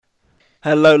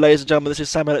Hello, ladies and gentlemen, this is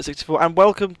Sam at 64, and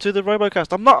welcome to the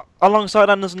RoboCast. I'm not alongside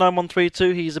Anders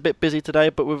 9132. He's a bit busy today,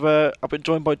 but I've been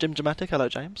joined by Jim Dramatic. Hello,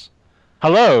 James.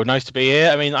 Hello, nice to be here.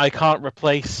 I mean, I can't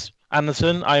replace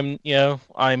Anderson. I'm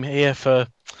here for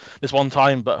this one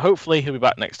time, but hopefully he'll be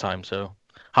back next time. So,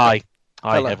 hi,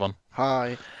 Hello. everyone.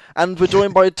 Hi, and we're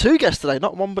joined by two guests today,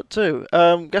 not one but two.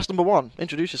 Guest number one,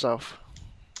 introduce yourself.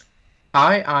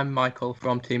 Hi, I'm Michael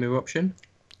from Team Eruption.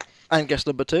 And guest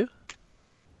number two.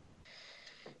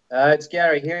 It's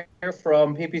Gary here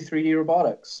from PP3D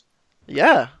Robotics.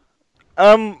 Yeah.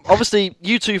 Obviously,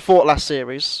 you two fought last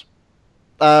series.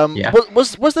 Yeah.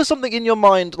 Was there something in your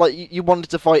mind, like, you wanted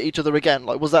to fight each other again?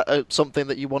 Like, was that something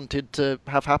that you wanted to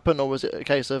have happen, or was it a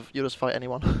case of you just fight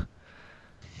anyone?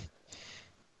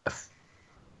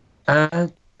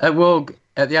 Well,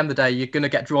 at the end of the day, you're going to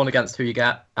get drawn against who you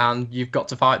get, and you've got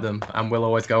to fight them, and we'll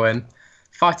always go in.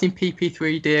 Fighting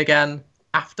PP3D again,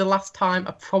 after last time,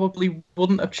 I probably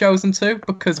wouldn't have chosen to,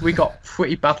 because we got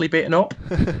pretty badly beaten up.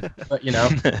 But,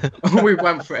 we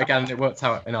went for it again, and it worked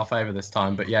out in our favour this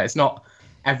time. But yeah, it's not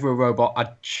every robot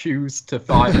I'd choose to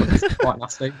fight, but it's quite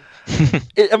nasty.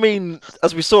 I mean,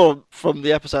 as we saw from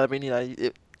the episode,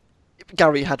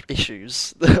 Gary had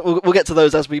issues. We'll get to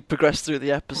those as we progress through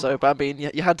the episode, but I mean,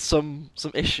 you had some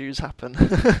issues happen.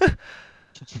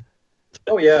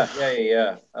 Oh yeah.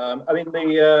 The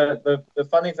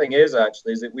funny thing is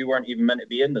actually is that we weren't even meant to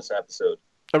be in this episode.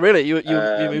 Oh really? You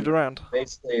moved around?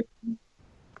 Basically,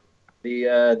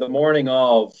 the morning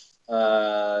of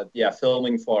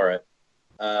filming for it,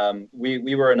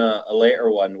 we were in a later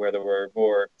one where there were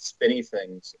more spinny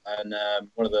things, and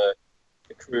one of the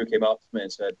crew came up to me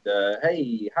and said,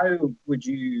 "Hey, how would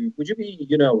you be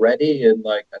ready in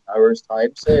like an hour's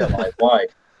time?" Say, I'm like, "Why?"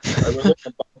 I was looking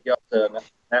to bump you up to an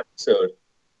episode.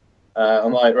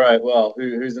 I'm like, right, well,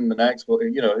 who's in the next one?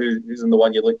 Who's in the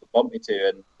one you'd like to bump me to?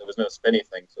 And there was no spinny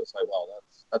thing, so it's like, well,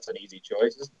 that's an easy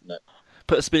choice, isn't it?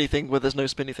 Put a spinny thing where there's no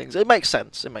spinny things. It makes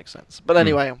sense. But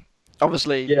anyway,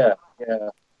 obviously, yeah.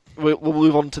 We'll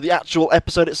move on to the actual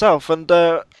episode itself. And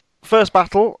first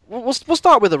battle, we'll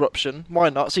start with Eruption. Why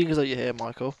not? Seeing as though you're here,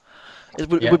 Michael, it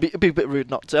would be a bit rude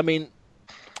not to. I mean,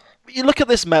 you look at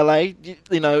this melee.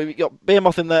 You got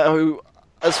Behemoth in there, who,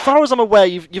 as far as I'm aware,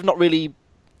 you've not really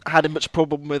had much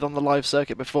problem with on the live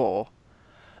circuit before,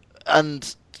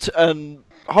 and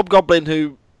Hobgoblin,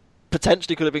 who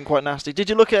potentially could have been quite nasty. Did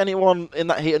you look at anyone in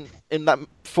that heat in that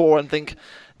 4 and think, "Do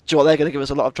you know what, they're going to give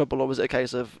us a lot of trouble," or was it a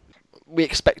case of we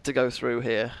expect to go through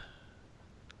here?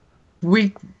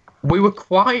 We were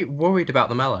quite worried about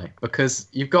the melee, because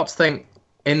you've got to think,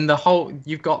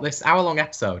 you've got this hour-long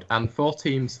episode, and 4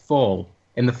 teams fall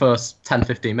in the first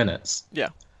 10-15 minutes. Yeah.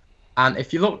 And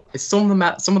if you look at some of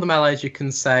the melees, you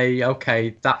can say,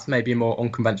 okay, that's maybe a more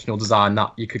unconventional design,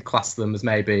 that you could class them as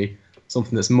maybe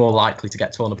something that's more likely to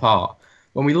get torn apart.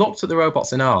 When we looked at the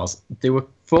robots in ours, there were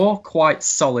 4 quite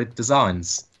solid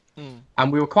designs.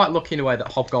 And we were quite lucky in a way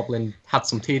that Hobgoblin had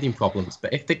some teething problems.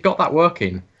 But if they got that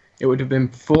working, it would have been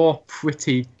 4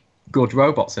 pretty good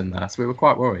robots in there. So we were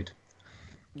quite worried.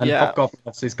 And Hobgoblin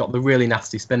obviously has got the really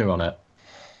nasty spinner on it.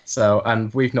 So,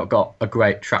 and we've not got a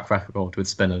great track record with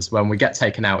spinners. When we get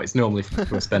taken out, it's normally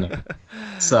for a spinner.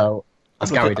 So,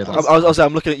 as Gary did last time.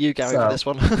 I'm looking at you, Gary, for this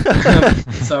one.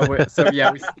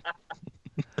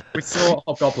 We saw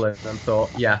Hobgoblin and thought,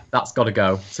 yeah, that's got to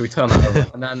go. So we turned that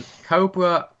over. And then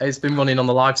Cobra has been running on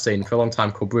the live scene for a long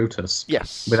time called Brutus.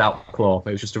 Yes. Without Claw.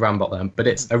 It was just a Rambot then. But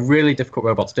it's a really difficult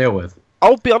robot to deal with.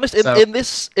 I'll be honest, in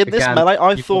this melee,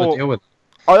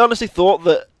 I honestly thought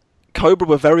that Cobra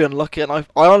were very unlucky, and I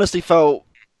honestly felt,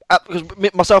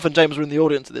 because myself and James were in the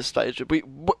audience at this stage,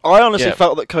 I honestly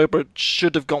felt that Cobra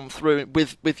should have gone through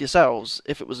with yourselves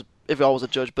if I was a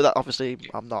judge, but that obviously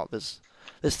I'm not. There's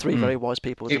 3 very wise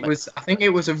people. I think it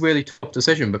was a really tough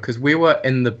decision, because we were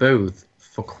in the booth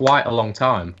for quite a long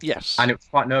time. Yes. And it was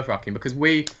quite nerve-wracking, because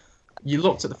you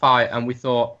looked at the fight and we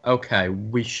thought, okay,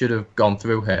 we should have gone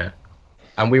through here.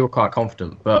 And we were quite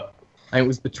confident, but it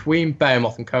was between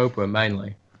Behemoth and Cobra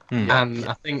mainly. And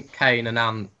I think Kane and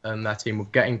Ant and their team were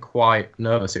getting quite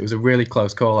nervous. It was a really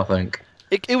close call, I think.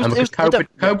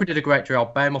 Cobra did a great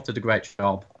job, Behemoth did a great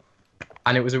job,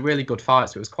 and it was a really good fight,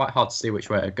 so it was quite hard to see which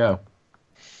way it'd go.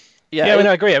 Yeah,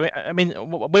 I agree. I mean,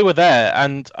 we were there,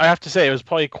 and I have to say it was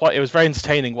very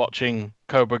entertaining watching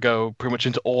Cobra go pretty much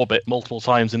into orbit multiple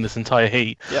times in this entire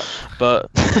heat. Yeah. But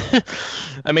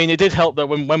I mean, it did help that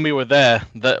when we were there,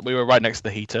 that we were right next to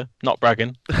the heater. Not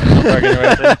bragging. Not bragging or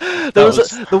anything. There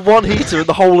was the one heater in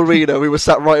the whole arena. We were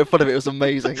sat right in front of it. It was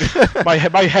amazing. my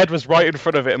head was right in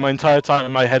front of it, and my entire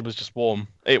time my head was just warm.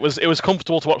 It was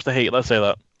comfortable to watch the heat. Let's say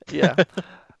that. Yeah.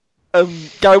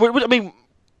 Gary, I mean,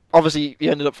 obviously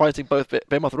you ended up fighting both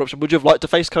Behemoth and Eruption. Would you have liked to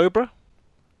face Cobra?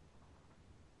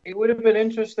 It would have been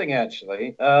interesting,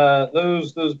 actually.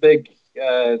 Those big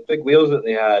wheels that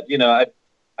they had.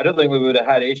 I don't think we would have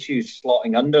had issues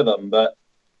slotting under them, but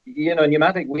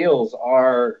pneumatic wheels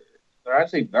they're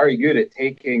actually very good at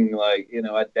taking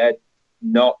a dead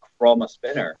knock from a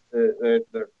spinner. They're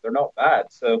not bad,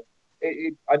 so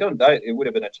I don't doubt it would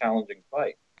have been a challenging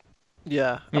fight.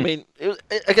 Yeah, I mean,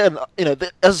 again,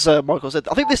 as Michael said,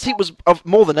 I think this heat was of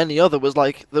more than any other. Was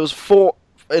like there was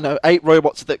 8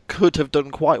 robots that could have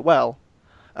done quite well,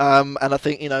 and I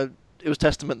think it was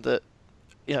testament that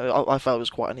I felt it was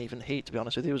quite an even heat. To be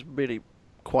honest with you, it was really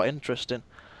quite interesting.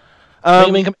 I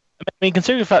mean,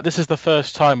 considering the fact this is the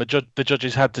first time the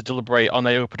judges had to deliberate on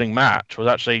an opening match, was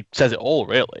actually says it all,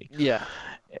 really. Yeah,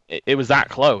 it was that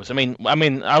close. I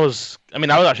was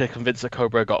actually convinced that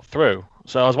Cobra got through.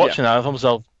 So I was watching that. I thought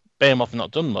myself, Behemoth not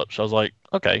done much. I was like,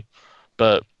 okay,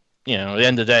 but at the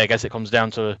end of the day, I guess it comes down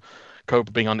to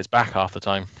Cobra being on its back half the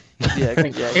time. Yeah,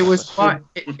 it was quite.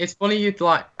 It's funny you'd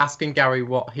like asking Gary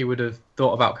what he would have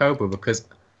thought about Cobra, because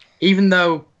even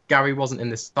though Gary wasn't in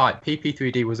this fight,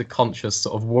 PP3D was a conscious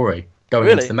sort of worry going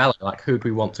into the melee. Like, who do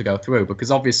we want to go through?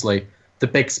 Because obviously the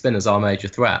big spinners are a major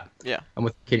threat. Yeah, and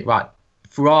we're thinking, right,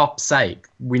 for our sake,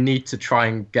 we need to try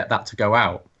and get that to go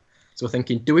out. So we're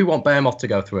thinking, do we want Behemoth to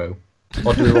go through,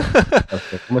 or do we want to go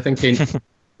through? And we're thinking,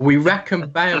 we reckon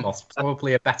Behemoth's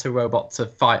probably a better robot to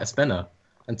fight a spinner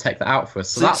and take that out for us.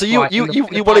 So that's why you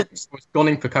wanted was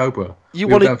gunning for Cobra. You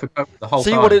wanted going for Cobra the whole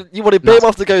time. You wanted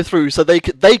Behemoth to go through so they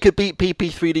could beat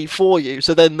PP3D for you,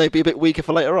 so then they'd be a bit weaker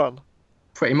for later on.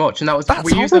 Pretty much, and that's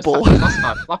horrible.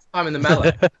 Last time in the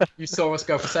melee, you saw us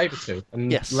go for Sabretooth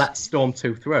and let Storm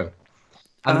 2 through.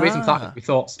 And the reason for that is we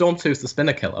thought Storm 2's the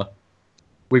spinner killer.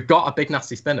 We've got a big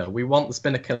nasty spinner. We want the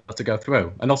spinner killer to go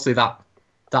through. And obviously that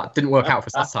didn't work out for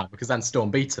us last time, because then Storm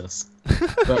beat us.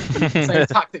 But same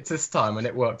tactics this time, and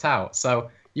it worked out. So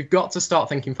you've got to start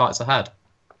thinking fights ahead.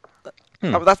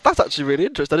 That's actually really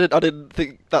interesting. I didn't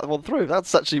think that one through.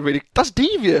 That's actually that's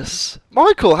devious,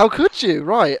 Michael. How could you?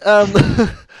 Right.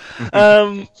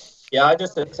 Yeah, I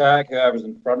just attack whoever's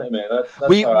in front of me.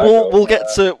 We'll get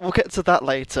to that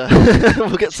later.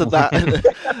 We'll get to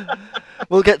that.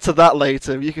 We'll get to that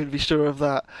later. You can be sure of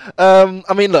that.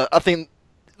 I mean, look, I think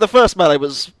the first melee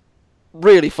was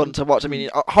really fun to watch. I mean,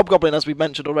 Hobgoblin, as we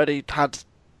mentioned already, had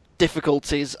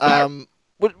difficulties. Did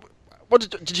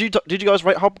you guys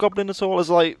rate Hobgoblin at all as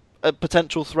like a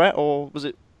potential threat, or was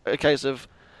it a case of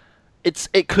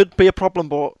it could be a problem,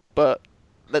 but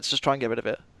let's just try and get rid of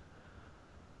it?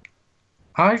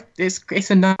 It's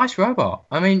a nice robot.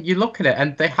 I mean, you look at it,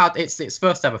 and they had its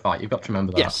first ever fight. You've got to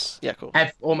remember that. Yes, yeah, cool.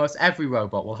 Almost every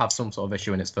robot will have some sort of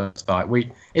issue in its first fight.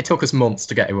 It took us months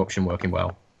to get Eruption working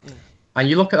well, and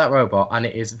you look at that robot, and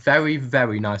it is very,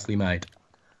 very nicely made.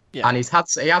 Yeah. And he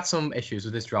had some issues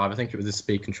with his drive. I think it was his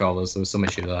speed controllers. There was some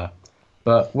issue there,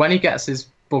 but when he gets his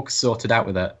bugs sorted out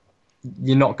with it,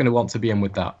 you're not going to want to be in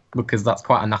with that, because that's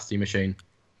quite a nasty machine.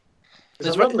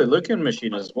 It's a lovely looking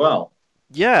machine as well.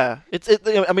 Yeah,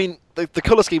 I mean, the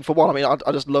colour scheme for one. I mean,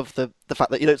 I just love the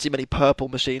fact that you don't see many purple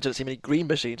machines, you don't see many green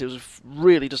machines. It was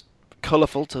really just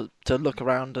colourful to look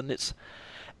around, and it's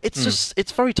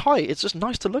very tight. It's just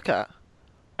nice to look at.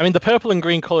 I mean, the purple and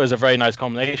green colour is a very nice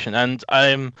combination, and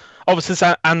obviously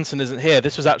since Anson isn't here,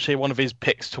 this was actually one of his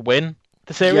picks to win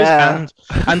the series. Yeah.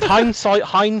 And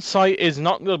hindsight is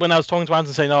not good. When I was talking to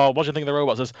Anson saying, "Oh, what do you think of the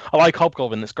robots?" I says, "I like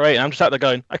Hobgoblin. It's great." And I'm just out there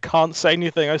going, "I can't say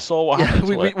anything. I saw what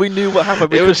happened." We knew what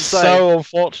happened. It was so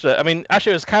unfortunate. I mean,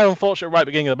 actually, it was kind of unfortunate right at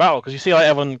the beginning of the battle, because you see, like,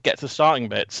 everyone gets to the starting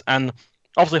bits, and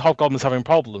obviously Hobgoblin's having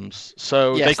problems,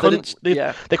 so they couldn't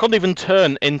even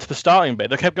turn into the starting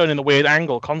bit. They kept going in a weird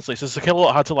angle constantly, so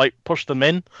Sakilot had to like push them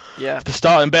in to the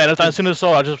starting bit. And as soon as I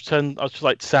saw it, I was just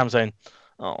like to Sam saying,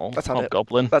 "Oh, that's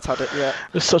Hobgoblin." That's had it. Yeah,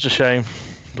 it's such a shame,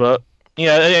 but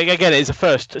again, it's a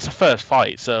first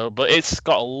fight, but it's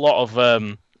got a lot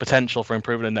of potential for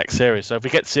improving in the next series. So if we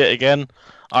get to see it again,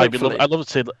 I'd love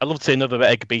to see another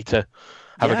egg beater.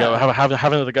 Have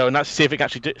another go, and actually see if it can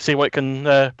actually see what it can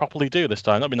properly do this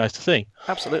time. That'd be nice to see.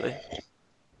 Absolutely.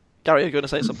 Gary, you're going to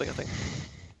say something, I think.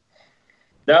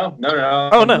 No.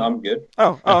 Oh, no. I'm good.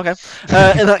 Oh, okay.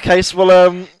 In that case,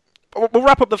 we'll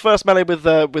wrap up the first melee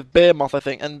with Behemoth, I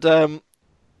think, and the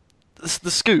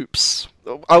scoops.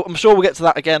 I'm sure we'll get to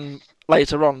that again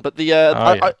later on, but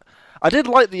I did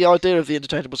like the idea of the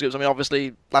interchangeable scoops. I mean,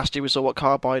 obviously, last year we saw what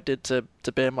Carbide did to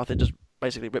Behemoth. It just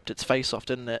basically ripped its face off,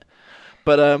 didn't it?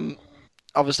 But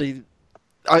obviously,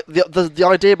 the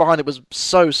idea behind it was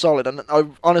so solid, and I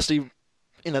honestly,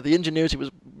 the ingenuity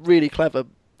was really clever.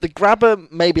 The grabber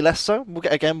maybe less so. We'll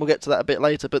get to that a bit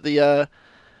later. But the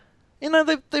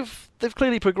they've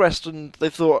clearly progressed, and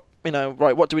they've thought,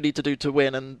 right, what do we need to do to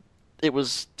win? And it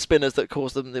was spinners that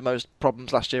caused them the most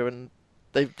problems last year, and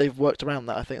they've worked around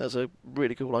that. I think that's a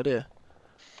really cool idea.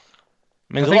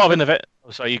 I mean, there's a lot of innovation.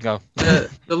 Oh, sorry, you can go.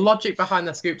 The logic behind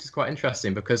their scoops is quite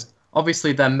interesting because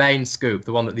obviously their main scoop,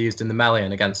 the one that they used in the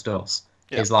Melian against us,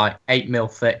 is like 8mm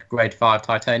thick, grade 5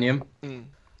 titanium,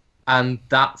 and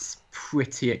that's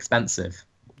pretty expensive.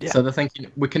 Yeah. So they're thinking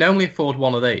we can only afford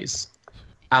one of these,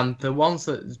 and the ones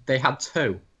that they had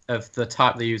 2 of the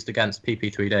type they used against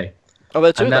PP3D. Oh,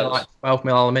 they're 2 and they're like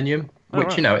 12mm aluminium,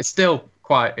 which right. It's still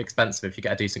quite expensive if you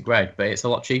get a decent grade, but it's a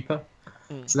lot cheaper.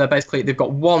 So they've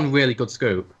got one really good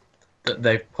scoop that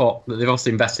they've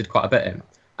obviously invested quite a bit in,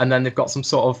 and then they've got some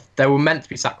sort of, they were meant to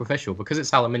be sacrificial because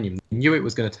it's aluminium. They knew it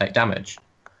was going to take damage,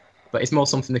 but it's more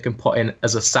something they can put in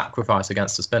as a sacrifice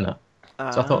against a spinner. So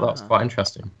I thought that was quite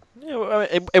interesting. Yeah, well,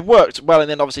 it worked well, and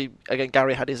then obviously again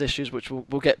Gary had his issues, which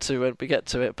we'll get to when we get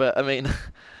to it. But I mean,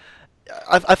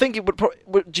 I think it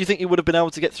would. Do you think you would have been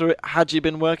able to get through it had you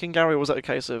been working, Gary, or was that a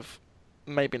case of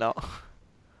maybe not?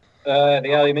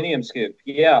 The aluminium scoop,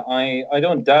 yeah, I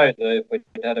don't doubt that if we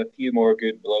had a few more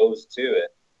good blows to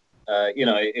it,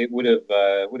 it would have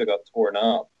got torn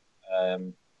up.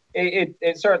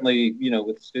 It certainly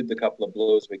withstood the couple of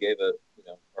blows we gave it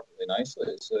perfectly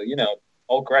nicely. So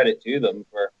all credit to them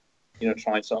for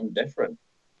trying something different.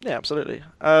 Yeah, absolutely.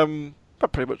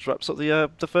 That pretty much wraps up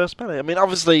the first penny. I mean,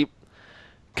 obviously,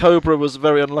 Cobra was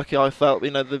very unlucky. I felt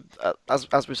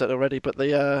as we said already, but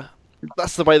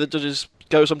that's the way the judges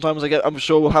go sometimes. I'm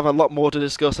sure we'll have a lot more to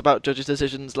discuss about judges'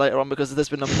 decisions later on because there's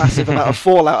been a massive amount of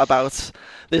fallout about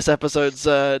this episode's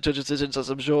judges' decisions, as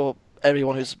I'm sure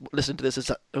everyone who's listened to this has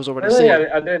already seen.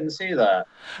 I didn't see that.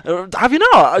 Have you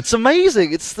not? It's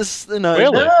amazing. It's this,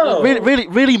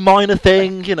 really minor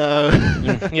thing,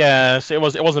 Yes, it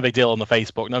wasn't a big deal on the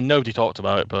Facebook. No, nobody talked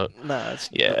about it, but no, it's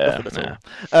nothing at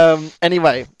all.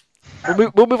 Anyway,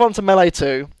 we'll move on to Melee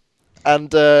 2.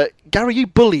 And Gary, you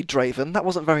bullied Draven. That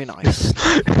wasn't very nice.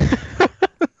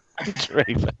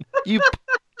 Draven.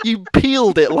 You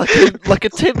peeled it like a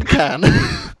tin can.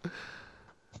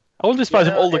 I wouldn't despise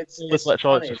if all the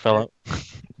electronics just fell out.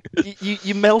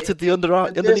 You melted the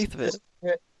underneath of it.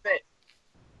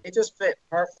 It just fit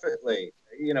perfectly.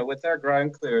 With their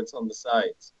ground clearance on the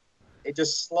sides, it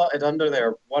just slotted under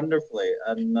there wonderfully.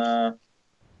 And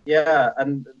yeah,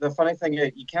 and the funny thing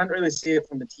is, you can't really see it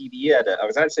from the TV edit. I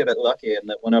was actually a bit lucky in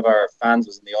that one of our fans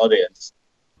was in the audience.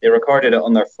 They recorded it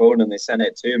on their phone and they sent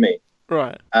it to me.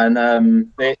 Right. And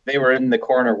they were in the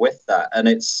corner with that, and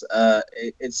I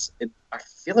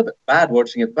feel a bit bad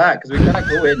watching it back because we kind of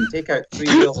go in and take out 3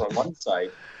 wheels on one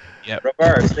side. Yep.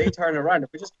 Reverse, they turn around, and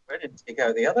we just go in and take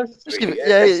out the other 3. Just give it,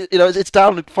 it's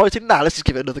down and fighting. Let's just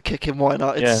give it another kick in. Why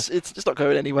not? It's just not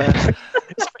going anywhere.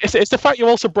 It's the fact you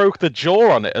also broke the jaw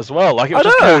on it as well. Like it was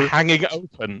just kind of hanging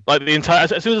open, like the entire.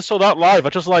 As soon as I saw that live, I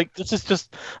just like this is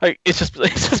just like it's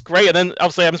just great. And then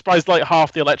obviously I'm surprised like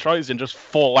half the electronics didn't just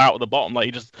fall out of the bottom. Like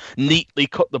he just neatly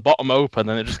cut the bottom open,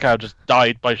 and it just kind of just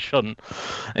died by shunt.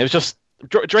 It was just.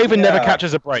 Draven never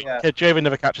catches a break. Yeah. Draven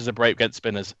never catches a break against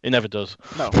spinners. He never does.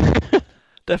 No,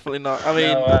 definitely not.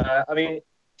 I mean,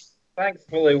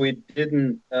 thankfully we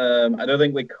didn't. I don't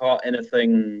think we caught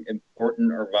anything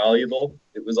important or valuable.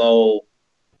 It was all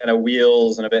kind of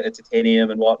wheels and a bit of titanium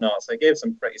and whatnot. So it gave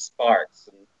some pretty sparks.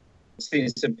 And I've seen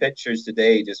some pictures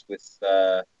today just with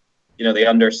the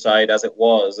underside as it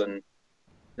was, and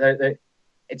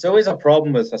it's always a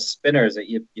problem with the spinners that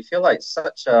you feel like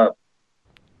such a.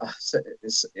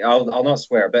 I'll not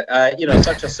swear, but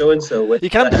such a so-and-so. You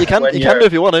can do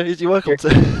if you want to. You're welcome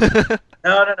to.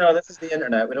 No. This is the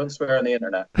internet. We don't swear on the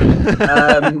internet.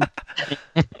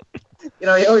 You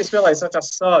always feel like such a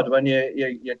sod when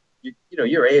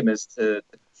your aim is to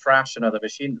trash another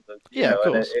machine. Yeah, of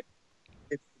course.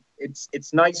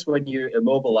 It's nice when you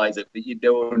immobilize it, but you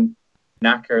don't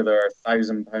knacker their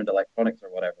 1,000-pound electronics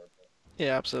or whatever.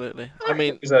 Yeah, absolutely. I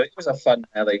mean, it was a fun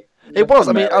alley. It was.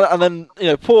 I mean, and then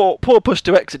poor push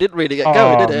to exit didn't really get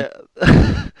going, did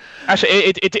it? Actually,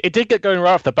 it did get going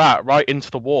right off the bat, right into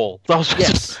the wall. That was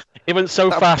just, it went so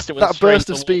fast. It went that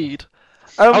burst of speed.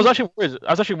 I was actually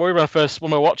worried when we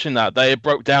were watching that it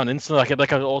broke down instantly,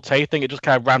 like an auto thing. It just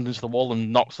kind of rammed into the wall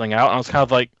and knocked something out. And I was kind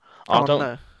of like,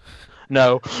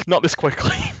 no, not this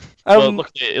quickly. But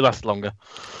look, it lasted longer.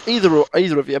 Either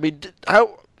of you. I mean,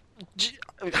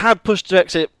 had push to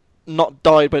exit not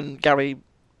died when Gary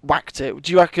whacked it,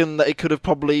 do you reckon that it could have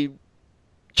probably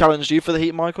challenged you for the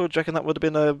heat, Michael? Do you reckon that would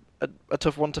have been a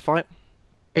tough one to fight?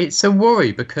 It's a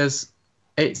worry because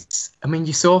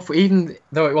you saw, even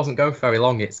though it wasn't going for very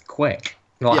long, it's quick.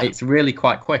 It's really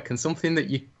quite quick and something that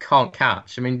you can't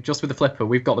catch. I mean, just with the flipper,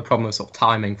 we've got the problem of sort of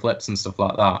timing flips and stuff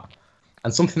like that.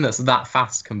 And something that's that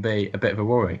fast can be a bit of a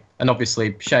worry. And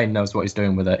obviously, Shane knows what he's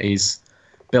doing with it. He's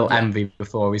built Envy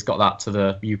before. He's got that to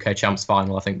the UK Champs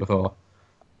final, I think, before.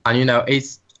 And,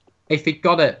 if he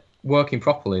got it working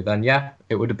properly, then,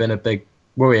 it would have been a big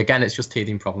worry. Again, it's just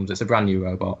teething problems. It's a brand new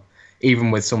robot.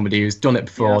 Even with somebody who's done it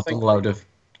before, got a load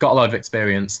of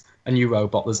experience, a new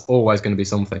robot, there's always going to be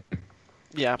something.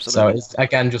 Yeah, absolutely. So it's,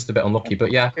 again, just a bit unlucky.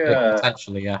 But,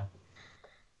 potentially,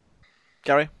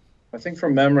 Gary? I think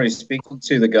from memory, speaking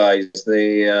to the guys,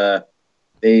 I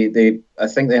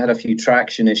think they had a few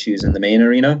traction issues in the main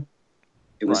arena.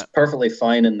 It was perfectly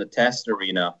fine in the test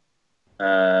arena,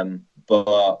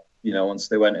 but once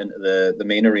they went into the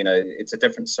main arena, it's a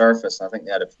different surface. I think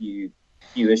they had a few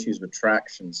issues with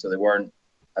traction, so they weren't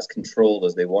as controlled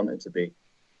as they wanted to be.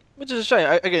 Which is a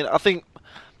shame. Again, I think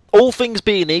all things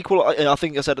being equal, I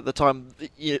think I said at the time,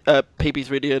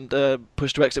 PP3D and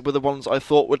Push to Exit were the ones I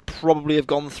thought would probably have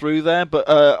gone through there, but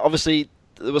obviously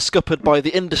they were scuppered by the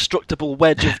indestructible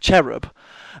wedge of Cherub.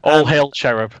 All hail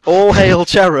Cherub. All hail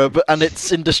Cherub and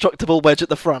its indestructible wedge at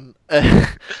the front.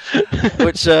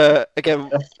 Which, again,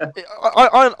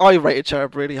 I rated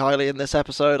Cherub really highly in this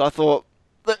episode. I thought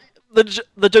that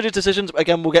the judges' decisions,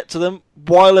 again, we'll get to them,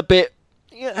 while a bit,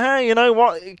 hey, you know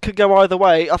what, it could go either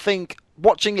way. I think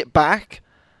watching it back,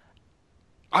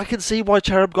 I can see why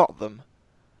Cherub got them.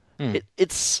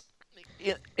 It's,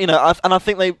 and I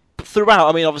think they, throughout,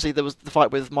 I mean, obviously there was the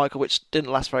fight with Michael, which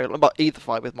didn't last very long, but either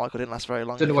fight with Michael didn't last very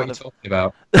long. I don't know what you're talking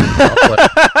about.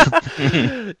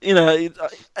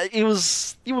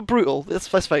 You were brutal, let's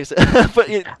face it. But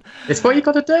it's what you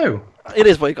got to do. It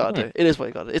is what you got to do. It is what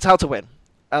you got to do. It's how to win.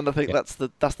 And I think that's the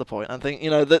point. I think,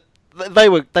 that they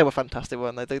were fantastic,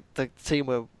 weren't they? The team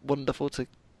were wonderful to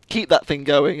keep that thing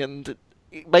going and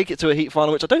make it to a heat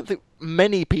final, which I don't think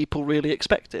many people really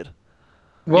expected.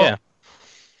 What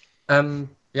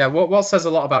says a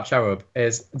lot about Cherub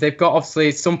is they've got,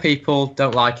 obviously, some people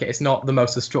don't like it. It's not the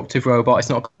most destructive robot. It's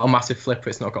not got a massive flipper.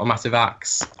 It's not got a massive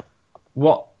axe.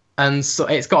 And so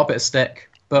it's got a bit of stick.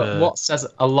 But what says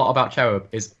a lot about Cherub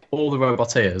is all the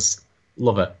roboteers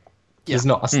love it. Yeah. There's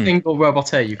not a single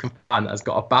roboteer you can find that has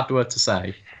got a bad word to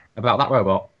say about that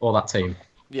robot or that team.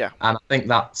 Yeah. And I think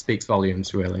that speaks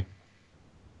volumes, really.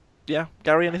 Yeah.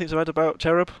 Gary, anything to add about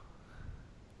Cherub?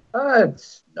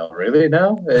 Not really,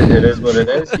 no. It is what it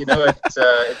is. It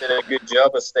did a good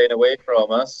job of staying away from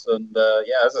us. And,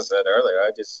 as I said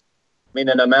earlier, in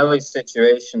a melee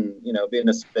situation, being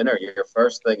a spinner, your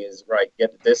first thing is,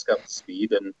 get the disc up to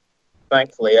speed. And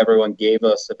thankfully, everyone gave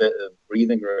us a bit of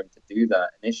breathing room to do that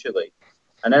initially.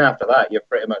 And then after that, you're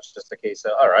pretty much just a case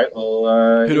of, all right,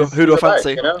 well... who do I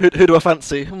fancy? Who do I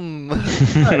fancy? bit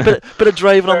of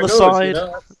Draven on the side.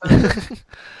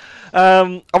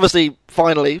 Obviously,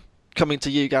 finally, coming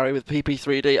to you, Gary, with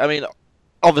PP3D. I mean,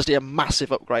 obviously a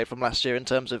massive upgrade from last year in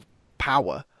terms of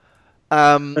power.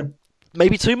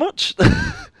 Maybe too much?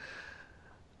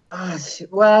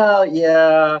 Well,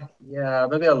 yeah,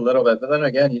 maybe a little bit. But then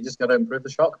again, you just got to improve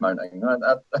the shock mounting.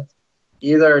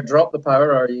 Either drop the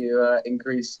power or you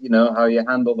increase, how you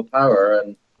handle the power.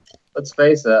 And let's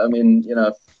face it, I mean,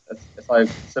 if I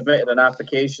submitted an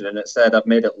application and it said I've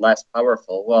made it less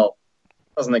powerful, well,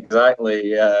 it doesn't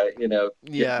exactly, give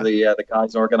the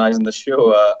guys organising the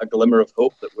show a glimmer of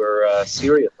hope that we're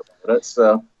serious about it.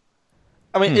 So,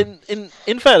 I mean,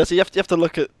 in fairness, you have to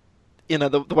look at,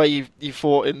 the way you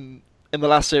fought in the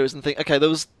last series and think, okay, there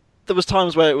was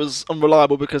times where it was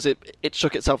unreliable because it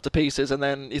shook itself to pieces, and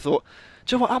then you thought,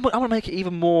 do you know what, I'm going to make it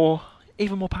even more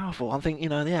powerful. I'm thinking,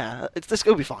 this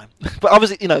will be fine. But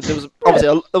obviously, there was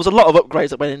a lot of upgrades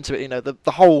that went into it.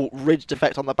 The whole ridged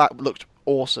effect on the back looked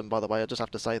awesome, by the way. I just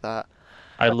have to say that.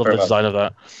 I love the design of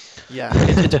that. Yeah,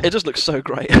 it just looks so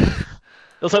great. It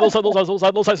looks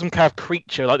like some kind of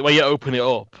creature, like the way you open it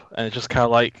up, and it's just kind of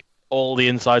like all the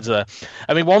insides there.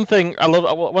 I mean, one thing I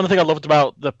loved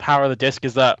about the power of the disc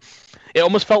is that it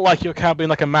almost felt like you were kind of being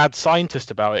like a mad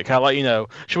scientist about it. Kind of like,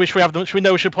 should we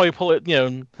probably pull it,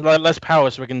 less power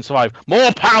so we can survive.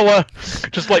 More power!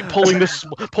 Just like pulling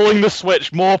the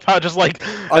switch, more power. Just like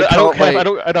I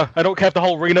don't care if the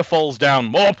whole arena falls down.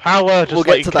 More power. Just we'll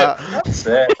get to that. That's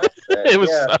it. It was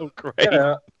so great.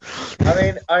 I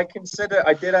mean, I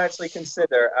did actually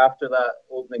consider after that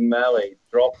opening melee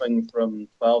dropping from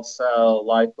 12 cell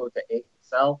LiPo to 8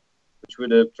 cell, which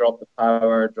would have dropped the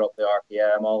power, dropped the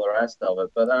RPM, all the rest of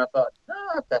it. But then I thought,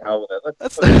 what the hell with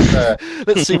it?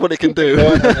 Let's see what it can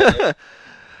do.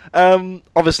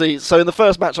 Obviously, so in the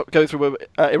first match, go through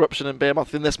Eruption and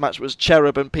Behemoth. In this match was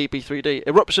Cherub and PP3D.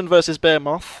 Eruption versus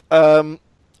Behemoth.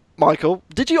 Michael,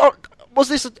 did you... was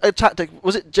this a tactic?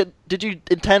 Was it? Did you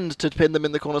intend to pin them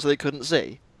in the corner so they couldn't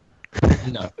see?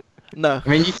 No. No. I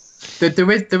mean,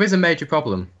 there is a major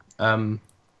problem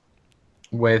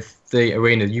with the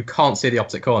arena. You can't see the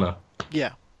opposite corner.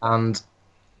 Yeah. And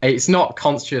it's not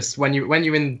conscious when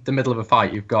you're in the middle of a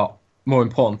fight. You've got more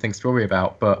important things to worry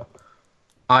about. But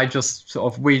I just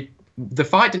sort of the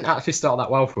fight didn't actually start that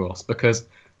well for us because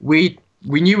we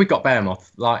knew we got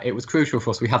Behemoth. Like, it was crucial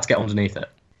for us. We had to get underneath it.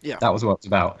 Yeah. That was what it was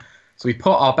about. So we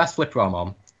put our best flipper arm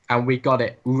on, and we got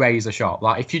it razor sharp.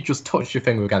 Like, if you just touched your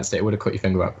finger against it, it would have cut your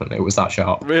finger open. It was that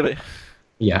sharp. Really?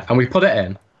 Yeah. And we put it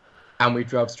in, and we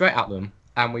drove straight at them,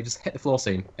 and we just hit the floor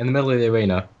scene in the middle of the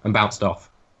arena and bounced off.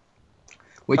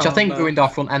 Which I think ruined our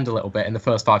front end a little bit in the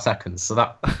first 5 seconds, so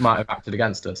that might have acted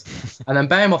against us. And then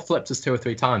Behemoth flipped us 2 or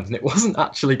 3 times, and it wasn't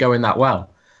actually going that well.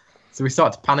 So we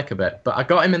started to panic a bit. But I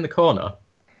got him in the corner,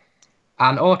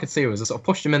 and all I could see was I sort of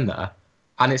pushed him in there,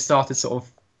 and it started sort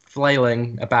of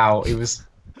flailing about. He was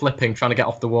flipping, trying to get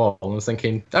off the wall, and I was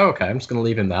thinking, oh, okay, I'm just going to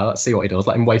leave him there. Let's see what he does.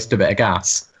 Let him waste a bit of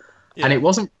gas. Yeah. And it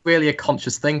wasn't really a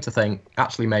conscious thing to think,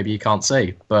 actually, maybe he can't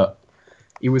see. But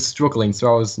he was struggling,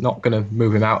 so I was not going to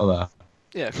move him out of there.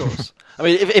 Yeah, of course. I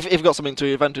mean, if you've got something to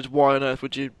your advantage, why on earth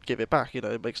would you give it back? You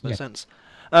know, it makes no sense.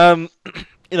 You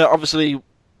know, obviously,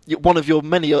 one of your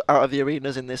many out of the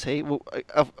arenas in this heat.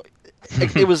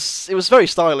 It was very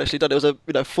stylishly done. It was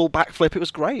a full backflip. It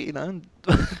was great. You know.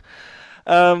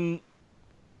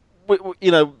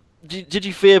 You know, did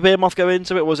you fear Behemoth go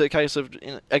into it? Or was it a case of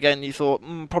again you thought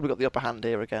probably got the upper hand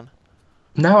here again?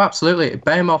 No, absolutely.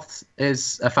 Behemoth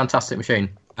is a fantastic machine,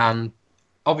 and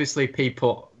obviously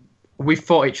we've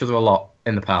fought each other a lot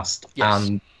in the past,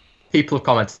 and people have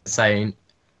commented saying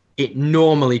it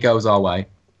normally goes our way,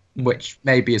 which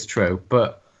maybe is true,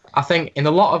 but I think in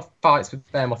a lot of fights with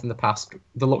Behemoth in the past,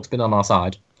 the luck's been on our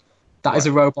side. That is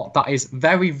a robot that is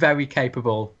very, very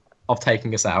capable of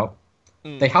taking us out.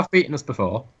 They have beaten us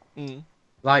before.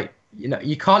 Like, you know,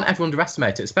 you can't ever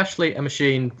underestimate it, especially a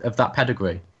machine of that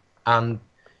pedigree. And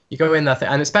you go in there,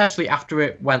 and especially after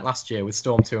it went last year with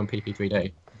Storm 2 and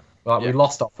PP3D. Like, we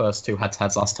lost our first 2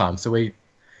 head-to-heads last time, so you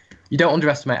don't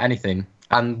underestimate anything.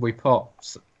 And we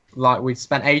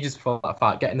spent ages before that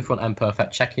fight getting the front end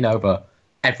perfect, checking over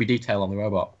every detail on the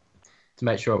robot to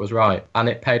make sure it was right, and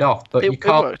it paid off. But you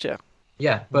can't. It worked, yeah.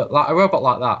 Yeah, but like a robot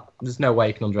like that, there's no way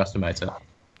you can underestimate it. Of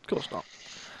course not.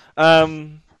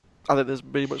 I think there's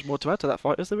really much more to add to that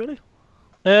fight, is there really?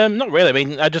 Not really. I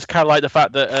mean, I just kind of like the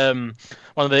fact that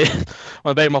one of the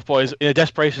Behemoth boys, in a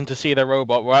desperation to see their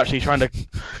robot, were actually trying to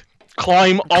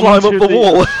climb up the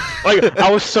wall. Like,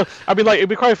 I mean, like, it'd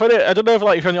be quite funny. I don't know if,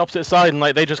 like, if you're on the opposite side and,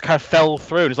 like, they just kind of fell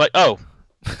through. And it's like, oh,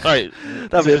 right.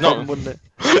 That'd be a problem, wouldn't it?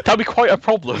 That'd be quite a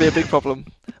problem. It'd be a big problem.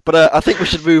 But I think we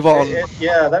should move on.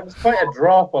 Yeah, that was quite a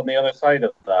drop on the other side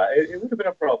of that. It would have been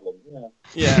a problem.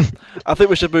 Yeah. I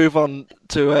think we should move on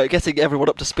to getting everyone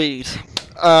up to speed.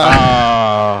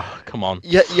 Come on.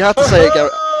 Yeah, you have to say it, Gary.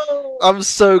 I'm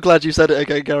so glad you said it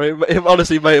again, Gary. It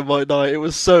honestly made my night. It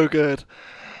was so good.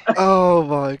 Oh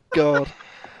my god.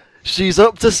 She's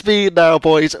up to speed now,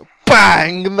 boys.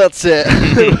 Bang! That's it.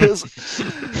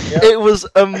 It was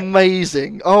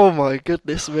amazing. Oh my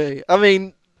goodness me. I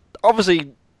mean,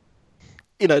 obviously,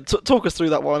 you know, talk us through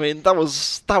that one. I mean, that was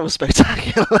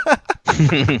spectacular.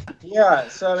 Yeah.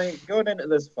 So I mean, going into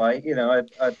this fight, you know,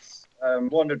 I'd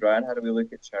wandered around, had a wee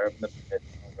look at Sheriff in the pit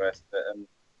and all the rest of it, and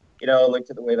you know, looked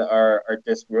at the way that our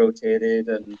disc rotated,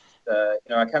 and you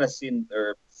know, I kind of seen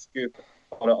their scoop,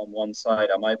 put it on one side.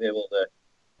 I might be able to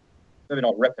maybe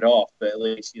not rip it off, but at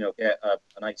least, you know, get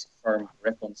a nice firm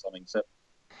grip on something. So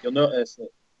you'll notice that,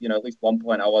 you know, at least one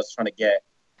point I was trying to get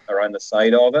around the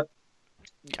side of it.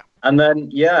 Yeah. And then,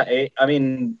 I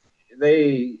mean,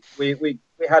 we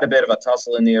had a bit of a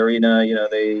tussle in the arena. You know,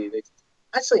 they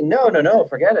actually, no,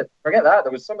 forget it. Forget that.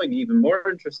 There was something even more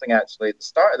interesting, actually, at the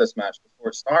start of this match before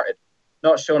it started.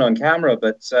 Not shown on camera,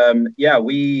 but,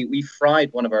 we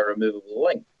fried one of our removable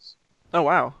links. Oh,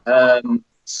 wow.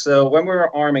 So when we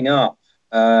were arming up,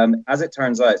 as it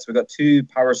turns out, so we've got 2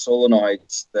 power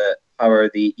solenoids that power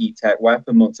the E-Tech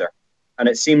weapon motor. And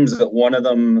it seems that one of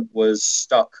them was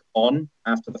stuck on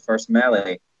after the first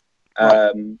melee,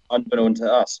 unbeknown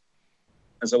to us.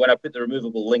 And so when I put the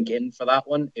removable link in for that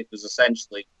one, it was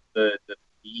essentially the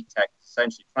E-Tech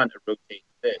essentially trying to rotate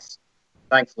this.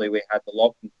 Thankfully, we had the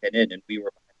locking pin in and we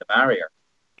were behind the barrier.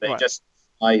 They just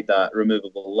slide that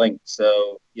removable link.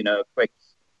 So, you know, quick,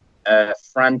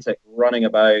 frantic running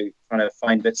about, trying to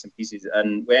find bits and pieces.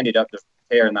 And we ended up just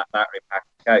tearing that battery pack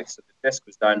out. So the disc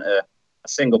was down to a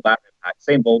single battery pack,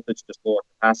 same voltage, just lower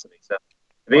capacity. So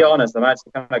to be honest, I'm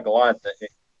actually kind of glad that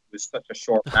it was such a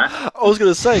short match. I was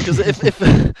going to say, because if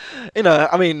you know,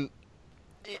 I mean,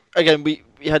 again,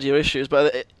 you had your issues,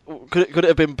 but could it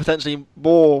have been potentially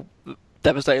more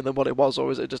devastating than what it was,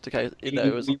 or is it just a case?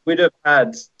 We would have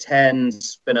had 10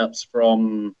 spin-ups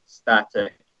from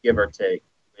static, give or take,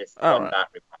 with one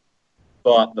battery pack.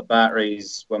 But the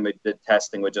batteries, when we did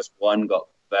testing with just one,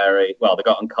 they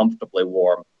got uncomfortably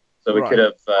warm. So we could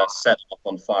have set them up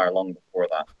on fire long before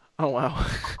that. Oh, wow.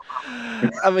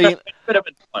 I mean... it could have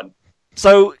been fun.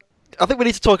 So, I think we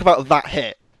need to talk about that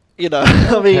hit.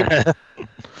 I mean...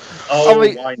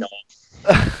 why not?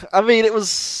 I mean, it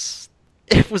was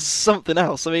something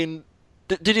else. I mean,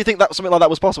 did you think that something like that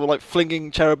was possible? Like, flinging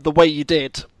Cherub the way you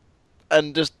did?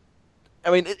 And just... I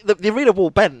mean, the arena wall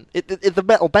bent. The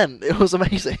metal bent. It was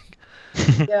amazing.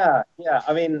 Yeah.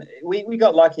 I mean, we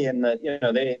got lucky in that,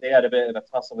 they had a bit of a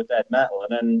tussle with dead metal.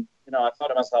 And then, I thought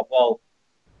to myself, well,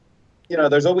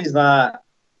 there's always that,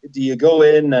 do you go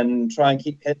in and try and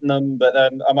keep hitting them? But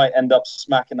then I might end up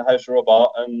smacking the house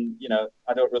robot. And,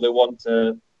 I don't really want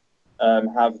to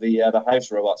have the house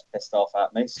robots pissed off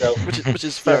at me. So which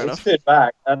is fair enough. Stood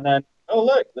back and then, oh,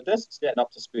 look, the disc's getting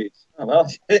up to speed. Oh, well,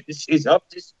 she's up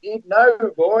to speed now,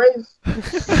 boys.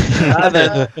 And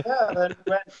then we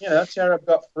went, Cherub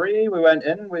got free. We went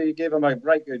in, we gave him a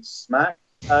right good smack,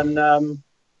 and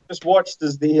just watched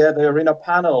as the arena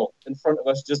panel in front of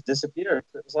us just disappeared.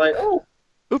 It was like, oh,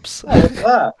 oops. What's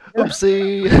that? Yeah.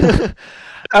 Oopsie.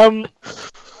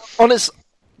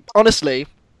 Honestly,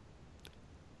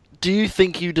 do you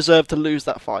think you deserve to lose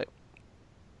that fight?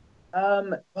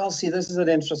 Well, see, this is an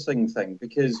interesting thing,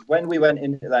 because when we went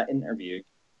into that interview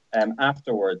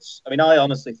afterwards, I mean, I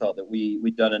honestly thought that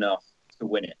we'd done enough to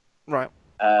win it. Right.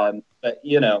 But,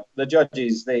 the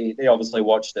judges, they obviously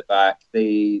watched it back.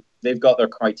 They've got their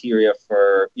criteria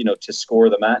for, to score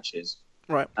the matches.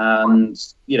 Right. And,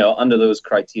 under those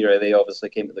criteria, they obviously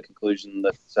came to the conclusion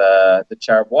that the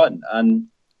Cherub won. And,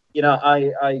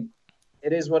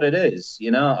 it is what it is.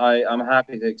 I'm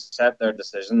happy to accept their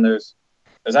decision. There's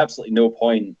absolutely no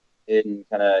point in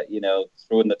kind of,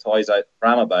 throwing the toys out the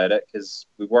pram about it, because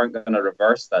we weren't going to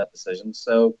reverse that decision.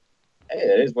 So, hey,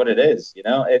 it is what it is.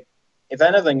 If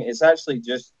anything, it's actually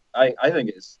just, I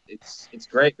think it's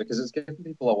great, because it's giving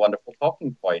people a wonderful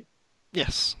talking point.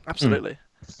 Yes, absolutely.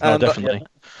 Definitely.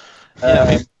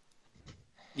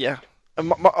 Yeah. I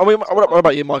mean, what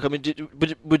about you, Mike? I mean,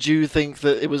 would you think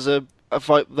that it was a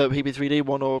fight that PB3D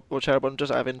won or Cherub won,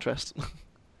 just out of interest?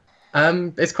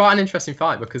 It's quite an interesting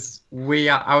fight, because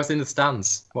I was in the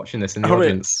stands watching this in the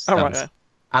audience. Really? Right, yeah.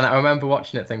 And I remember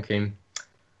watching it thinking,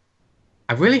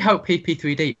 I really hope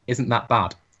PP3D isn't that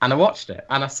bad. And I watched it,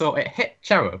 and I saw it hit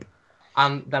Cherub,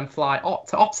 and then fly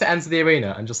to opposite ends of the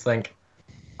arena, and just think,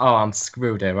 oh, I'm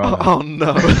screwed here, aren't I? Oh,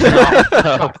 no.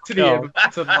 to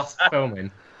the last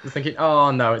filming. I'm thinking,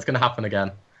 oh, no, it's going to happen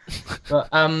again. But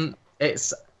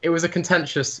it was a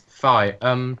contentious fight.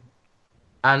 And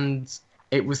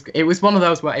it was one of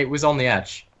those where it was on the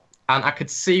edge, and I could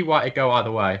see why it'd go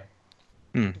either way.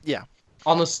 Yeah.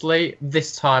 Honestly,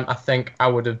 this time I think I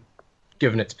would have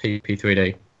given it to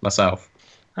PP3D myself.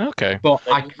 Okay. But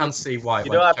I can see why.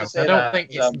 You don't have to say that.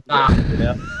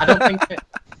 I don't think it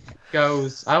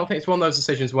goes. I don't think it's one of those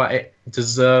decisions where it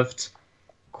deserved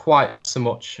quite so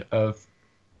much of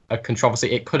a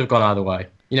controversy. It could have gone either way.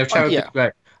 Cherub is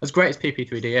great. As great as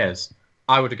PP3D is,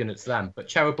 I would have given it to them. But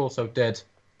Cherub also did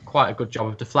quite a good job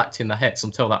of deflecting the hits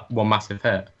until that one massive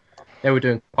hit. They were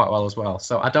doing quite well as well.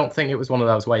 So I don't think it was one of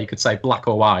those where you could say black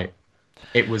or white.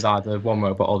 It was either one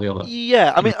robot or the other.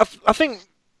 Yeah, I mean, I think,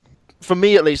 for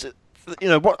me at least,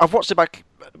 I've watched it back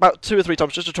about 2 or 3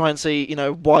 times just to try and see,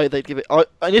 why they'd give it.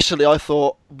 Initially, I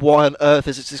thought, why on earth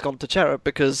is this gone to Cherub?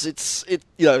 Because it's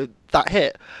that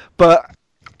hit. But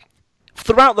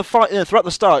throughout the fight, throughout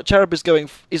the start, Cherub is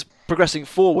progressing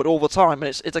forward all the time, and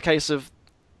it's a case of,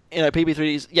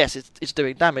 PB3's, yes, it's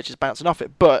doing damage, it's bouncing off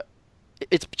it, but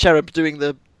it's Cherub doing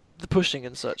the pushing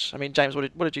and such. I mean, James,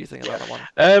 what did you think about that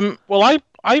one? Well,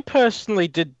 I personally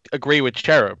did agree with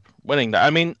Cherub winning that. I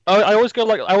mean, I always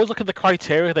look at the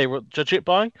criteria they judge it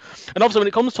by, and obviously when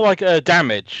it comes to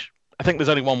damage, I think there's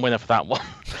only one winner for that one.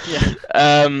 Yeah.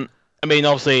 I mean,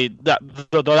 obviously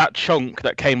that chunk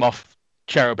that came off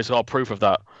Cherub is all proof of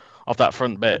that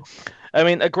front bit. I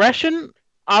mean, aggression,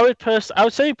 I would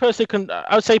say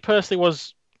personally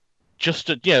was just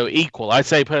equal. I'd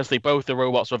say personally both the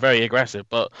robots were very aggressive,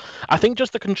 but I think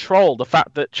just the control, the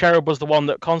fact that Cherub was the one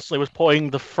that constantly was pulling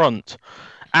the front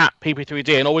at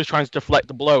PP3D and always trying to deflect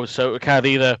the blows, so it would kind of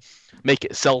either make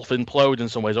it self-implode in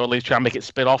some ways, or at least try and make it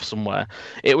spin off somewhere.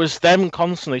 It was them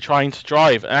constantly trying to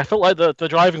drive, and I felt like the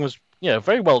driving was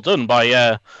very well done by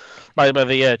the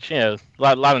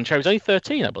lad and Cherub. He's only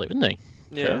 13, I believe, isn't he?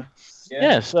 Yeah.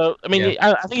 Yeah. So I mean,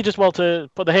 I think he just well to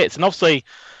put the hits, and obviously,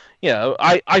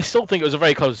 I still think it was a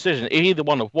very close decision. If either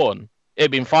one have won,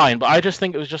 it'd been fine. But I just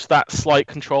think it was just that slight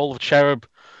control of Cherub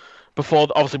before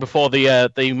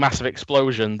the massive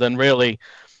explosion. Then really,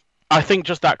 I think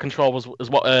just that control was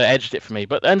what edged it for me.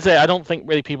 But at the end of the day, I don't think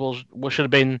really people should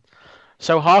have been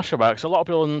so harsh about it. Because a lot of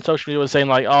people on social media were saying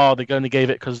like, "Oh, they only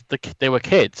gave it because they were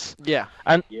kids." Yeah.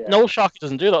 And Noel Sharkey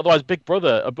doesn't do that. Otherwise, Big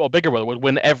Brother or Bigger Brother would have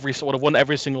won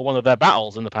every single one of their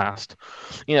battles in the past.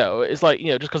 It's like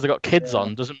just because they got kids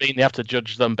on doesn't mean they have to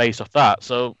judge them based off that.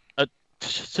 So to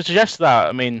suggest that,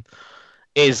 I mean,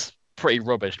 is pretty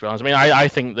rubbish. To be honest, I mean, I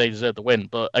think they deserve the win,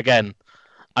 but again,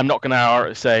 I'm not going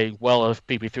to say, well, if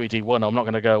PP3D won, I'm not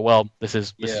going to go, well, this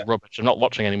is rubbish. I'm not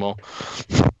watching anymore.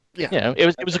 Yeah, it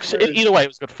was either way, it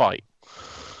was a good fight.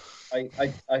 I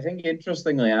think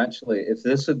interestingly, actually, if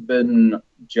this had been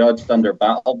judged under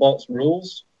BattleBots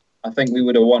rules, I think we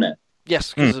would have won it.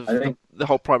 Yes, because of the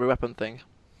whole primary weapon thing.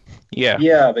 Yeah.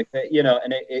 Yeah, because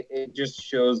and it just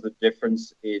shows the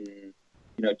difference in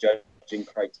judging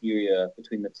criteria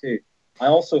between the two. I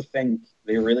also think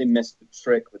they really missed the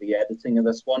trick with the editing of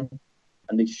this one,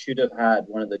 and they should have had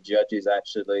one of the judges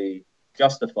actually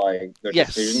justify their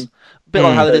decision. A bit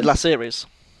like how they did last series.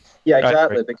 Yeah,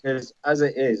 exactly. Because as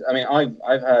it is, I mean,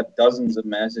 I've had dozens of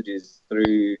messages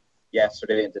through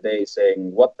yesterday and today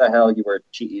saying, "What the hell, you were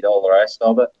cheated," all the rest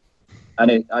of it.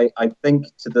 And I think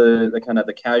to the kind of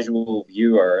the casual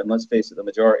viewer, and let's face it, the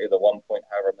majority of the 1 point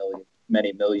however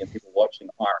many million people watching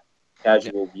are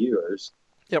casual viewers.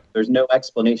 Yep. There's no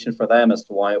explanation for them as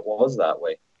to why it was that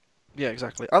way. Yeah,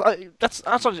 exactly.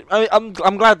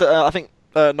 I'm glad that I think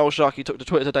Noel Sharkey took to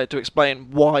Twitter today to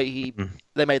explain why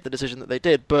they made the decision that they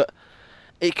did, but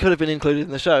it could have been included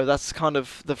in the show. That's kind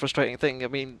of the frustrating thing. I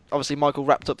mean, obviously Michael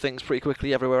wrapped up things pretty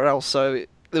quickly everywhere else, so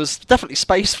there was definitely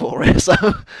space for it. So,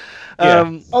 I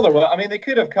mean, they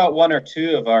could have cut one or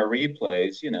two of our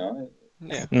replays,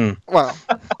 Yeah. Well,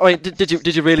 I mean, did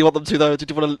you really want them to though? Did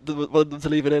you want them to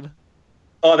leave it in?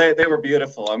 Oh, they were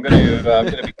beautiful. I'm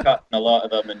gonna be cutting a lot of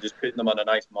them and just putting them on a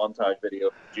nice montage video.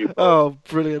 Oh,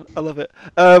 brilliant! I love it.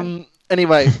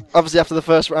 Anyway, obviously after the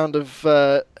first round of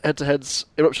head-to-heads,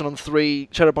 Eruption on 3,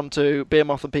 Cherub on 2,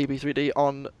 Behemoth and PP3D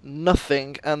on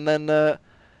nothing, and then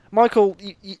Michael,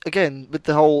 you, again with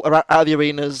the whole out of the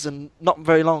arenas and not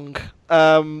very long.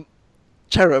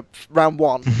 Cherub round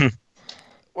 1.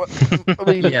 I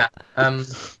mean,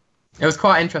 it was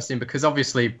quite interesting because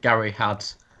obviously Gary had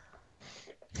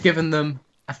given them,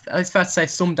 it's fair to say,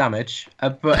 some damage,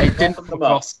 but it didn't come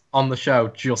across on the show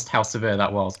just how severe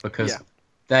that was because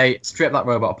they stripped that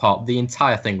robot apart. The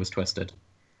entire thing was twisted.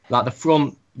 Like the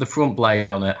front blade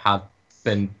on it had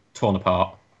been torn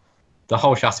apart. The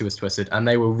whole chassis was twisted, and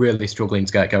they were really struggling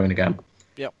to get going again.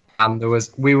 Yep. And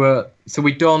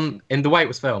we'd done, in the way it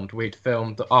was filmed, we'd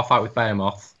filmed our fight with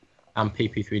Behemoth and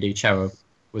PP3D Cherub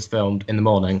was filmed in the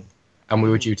morning, and we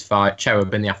were due to fight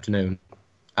Cherub in the afternoon,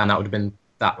 and that would have been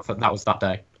that was that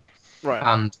day. Right.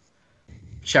 And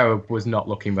Cherub was not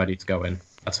looking ready to go in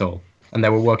at all, and they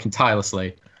were working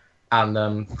tirelessly.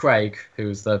 And Craig,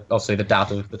 who's obviously the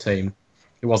dad of the team,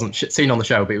 he wasn't seen on the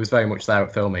show, but he was very much there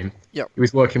at filming. Yep. He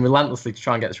was working relentlessly to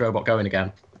try and get this robot going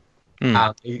again.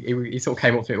 And he sort of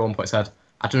came up to me at one point and said,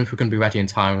 "I don't know if we're going to be ready in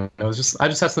time." And I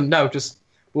just said to them, "No,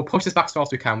 we'll push this back as fast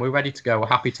as we can. We're ready to go. We're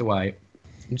happy to wait.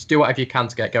 And just do whatever you can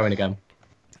to get going again."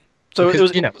 So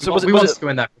because, it was, we want to go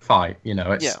in there and fight.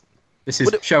 This is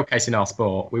showcasing our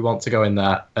sport. We want to go in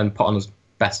there and put on as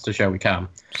best a show we can.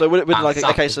 So would it be like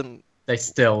a case in... They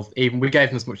still, we gave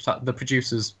them as much time. The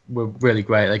producers were really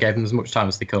great. They gave them as much time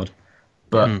as they could,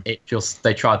 but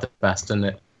they tried their best,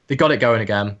 and they got it going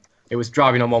again. It was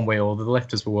driving on one wheel. The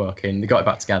lifters were working. They got it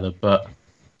back together, but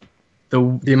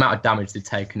the amount of damage they'd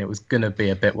taken, it was going to be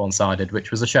a bit one-sided,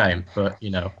 which was a shame. But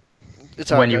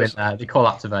when you're in there, they call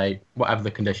activate. Whatever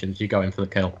the conditions, you go in for the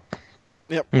kill.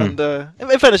 Yep, and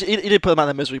in fairness, he did put them out of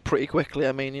their misery pretty quickly.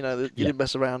 I mean, you didn't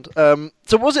mess around.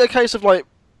 So was it a case of like?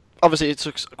 Obviously, it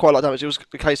took quite a lot of damage. It was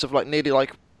a case of like nearly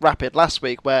like Rapid last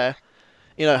week, where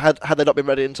had they not been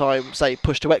ready in time, say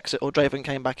push to exit or Draven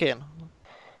came back in.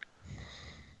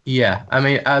 Yeah, I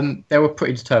mean, they were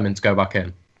pretty determined to go back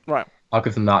in. Right. I'll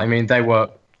give them that. I mean, they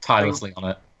worked tirelessly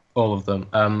on it, all of them.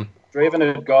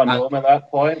 Draven had gone home at that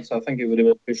point, so I think he would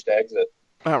have pushed to exit.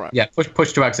 All right. Yeah,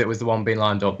 push to exit was the one being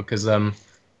lined up because I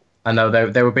know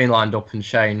they were being lined up and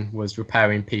Shane was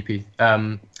repairing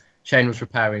Shane was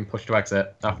repairing push to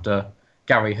exit after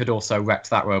Gary had also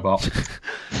wrecked that robot.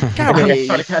 Gary,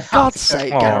 God's sake,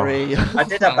 Gary! I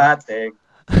did a bad thing.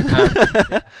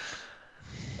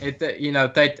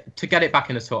 To get it back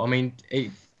in at all. I mean,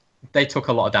 they took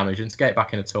a lot of damage, and to get it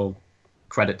back in at all,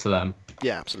 credit to them.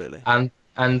 Yeah, absolutely. And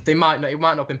it might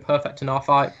not have been perfect in our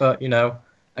fight, but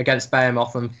against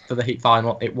Behemoth and for the Heat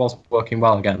final, it was working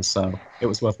well again, so it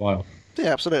was worthwhile.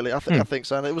 Yeah, absolutely. I think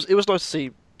so. And it was nice to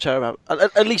see Cherub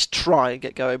at least try and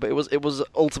get going, but it was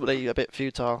ultimately a bit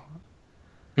futile.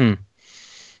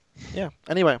 Yeah.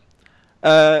 Anyway,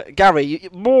 Gary,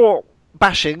 more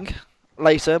bashing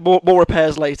later, more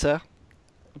repairs later.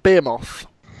 Behemoth.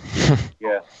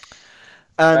 Yeah.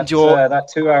 And that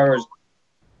 2 hours.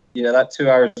 Yeah, that 2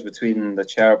 hours between the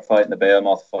Cherub fight and the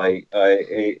Behemoth fight,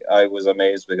 I was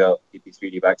amazed we got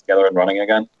PP3D back together and running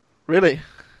again. Really?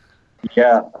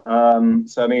 Yeah.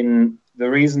 So I mean, the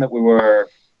reason that we were,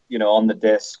 on the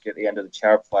disc at the end of the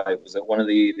Cherub fight was that one of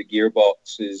the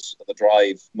gearboxes of the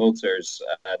drive motors,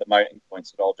 the mounting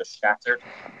points had all just shattered.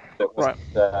 So it wasn't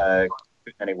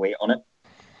putting any weight on it.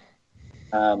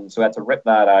 So we had to rip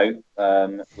that out.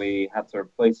 We had to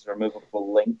replace the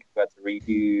removable link. We had to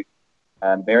redo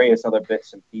various other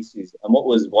bits and pieces. And what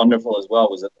was wonderful as well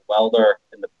was that the welder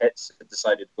in the pits had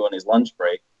decided to go on his lunch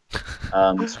break.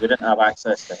 So we didn't have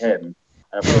access to him.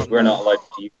 And of course, we're not allowed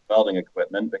to use welding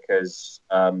equipment because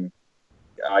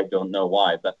I don't know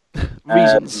why. But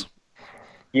reasons.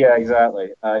 Yeah,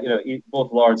 exactly.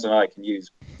 Both Lawrence and I can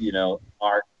use,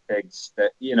 our pigs,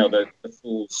 the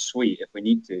full suite if we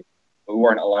need to. But we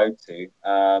weren't allowed to.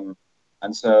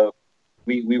 And so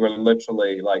we were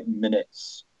literally like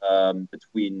minutes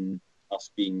between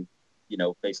us being,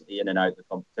 basically in and out of the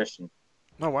competition.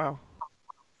 Oh, wow.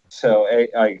 So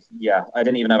I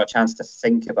didn't even have a chance to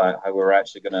think about how we were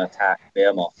actually going to attack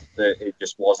Behemoth. It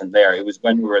just wasn't there. It was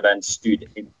when we were then stood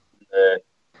in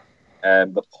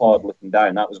the pod looking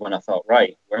down. That was when I thought,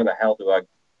 right, where the hell do I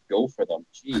go for them?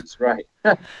 Jeez, right.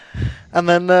 And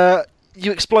then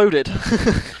you exploded.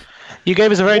 You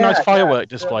gave us a very nice firework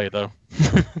display, though.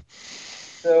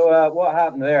 So what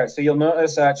happened there? So you'll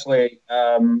notice, actually,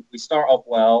 we start off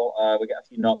well. We get a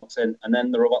few knocks in, and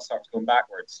then the robot starts going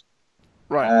backwards.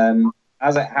 Right.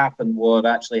 As it happened, what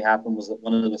actually happened was that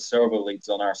one of the servo leads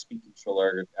on our speed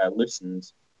controller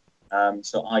loosened,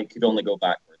 so I could only go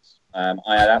backwards.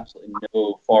 I had absolutely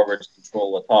no forward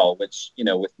control at all, which,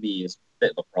 with me is a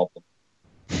bit of a problem.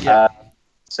 Yeah.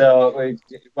 So, at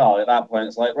that point,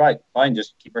 it's like, right, fine,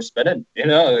 just keep her spinning.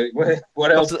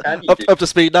 What else can you do? Up to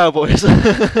speed now, boys.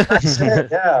 That's it,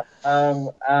 yeah.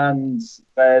 And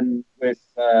then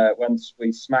once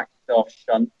we smacked off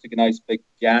Shunt, took a nice big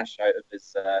gash out of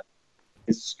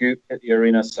his scoop, hit the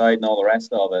arena side and all the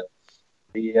rest of it.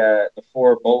 The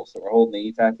 4 bolts that were holding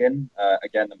the ETAC in,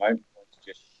 again, the mounting points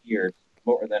just sheared, the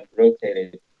motor then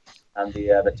rotated, and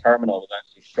the terminal was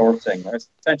actually shorting, or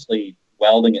essentially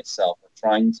welding itself, or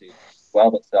trying to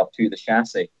weld itself to the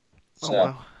chassis.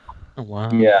 So, oh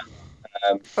wow! Yeah,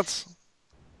 that's.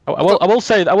 I will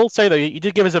say though, you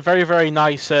did give us a very, very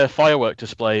nice firework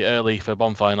display early for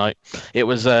Bonfire Night. It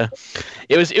was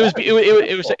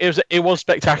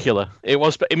spectacular. It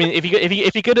was. I mean, if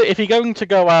you're going to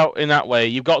go out in that way,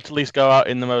 you've got to at least go out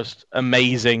in the most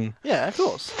amazing. Yeah, of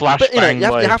course.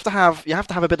 Flashbang way. You have to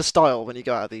have a bit of style when you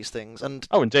go out of these things, and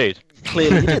indeed,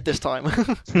 clearly you did this time.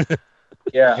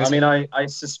 Yeah, I mean, I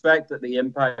suspect that the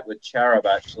impact with Cherub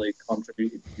actually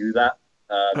contributed to that.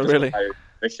 Really? How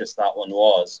vicious that one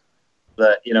was.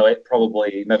 That it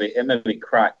probably maybe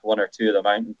cracked 1 or 2 of the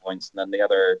mounting points, and then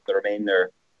the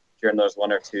remainder during those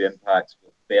 1 or 2 impacts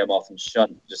with Behemoth and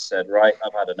Shunt just said, right,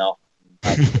 I've had enough,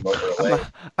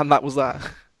 and that was that.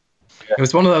 Yeah. It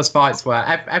was one of those fights where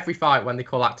every fight when they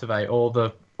call activate, all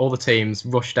the teams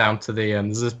rush down to the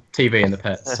there's a TV in the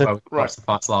pits where we watch the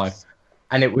fights live.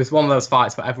 And it was one of those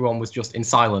fights where everyone was just in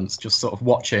silence, just sort of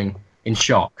watching in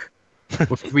shock.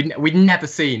 We'd never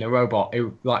seen a robot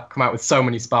who come out with so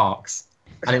many sparks,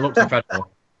 and it looked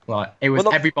incredible. It was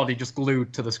everybody just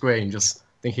glued to the screen, just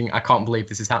thinking, "I can't believe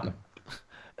this is happening."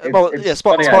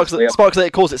 Sparks that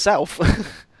it calls itself.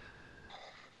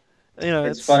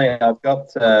 It's funny. I've got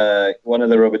one of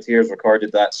the Roboteers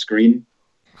recorded that screen,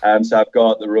 so I've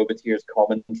got the Roboteers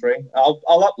commentary. I'll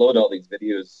upload all these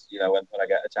videos, when I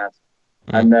get a chance.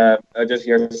 And I just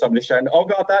hear somebody shouting, "Oh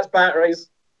God, that's batteries!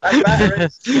 That's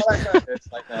batteries!"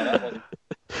 It's like, no, that wasn't.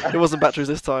 It wasn't batteries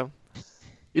this time.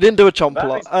 You didn't do a chomp a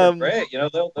lot. Great,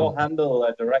 they'll handle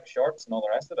direct shorts and all the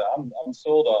rest of it. I'm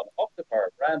sold on Optipower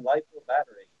brand LiPo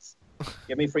batteries.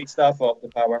 Give me free stuff,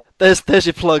 Optipower. There's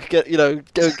your plug.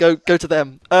 Go to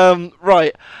them.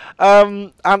 Right.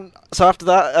 And so after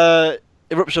that,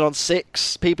 Eruption on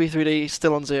 6, PP3D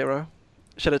still on 0,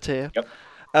 Shed a Tear.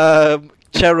 Yep.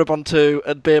 Cherub on 2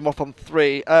 and Behemoth on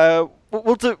 3.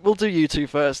 We'll do you two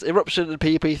first. Eruption and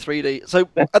PP3D. So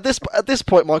at this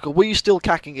point, Michael, were you still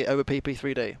cacking it over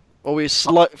PP3D? Or were you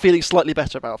feeling slightly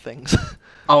better about things?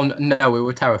 Oh no, we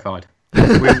were terrified.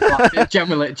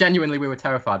 Genuinely, we were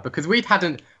terrified because we'd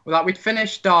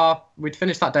finished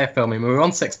that day of filming. We were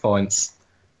on 6 points,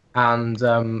 and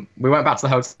we went back to the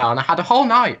hotel. And I had a whole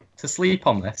night to sleep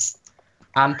on this,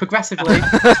 and progressively,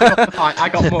 throughout the fight, I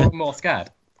got more and more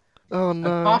scared. Oh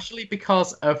no! And partially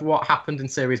because of what happened in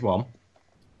Series 1,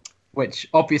 which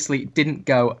obviously didn't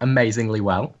go amazingly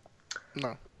well.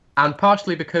 No. And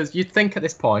partially because you'd think at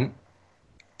this point,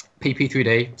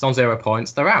 PP3D is on 0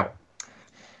 points, they're out.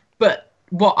 But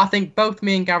what I think both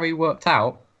me and Gary worked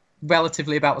out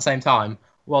relatively about the same time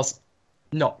was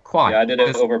not quite. Yeah, I did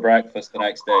it over breakfast the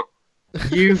next day.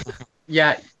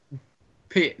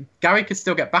 Gary could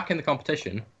still get back in the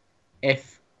competition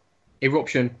if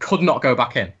Eruption could not go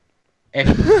back in.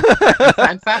 And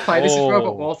fair play, this is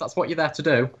Robot Wars, that's what you're there to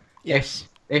do. Yes.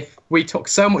 If we took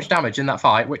so much damage in that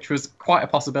fight, which was quite a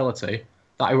possibility,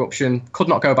 that Eruption could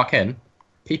not go back in,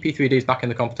 PP3D is back in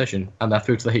the competition, and they're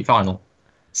through to the heat final.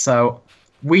 So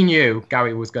we knew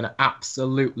Gary was going to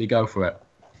absolutely go for it.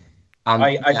 And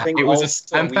I think it was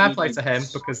fair play to him,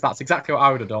 because that's exactly what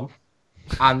I would have done.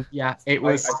 And yeah, it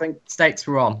was. I think stakes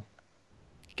were on.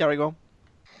 Gary, go on.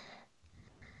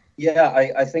 Yeah,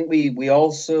 I think we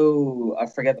also, I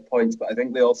forget the points, but I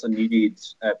think we also needed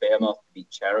Behemoth to beat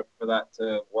Cherub for that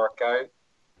to work out.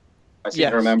 I seem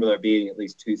to remember there being at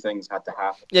least 2 things had to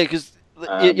happen. Yeah, because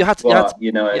you had to.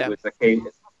 It was the case.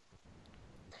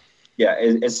 Yeah,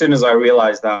 as soon as I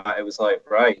realized that, it was like,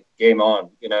 right, game on.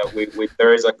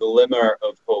 There is a glimmer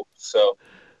of hope. So,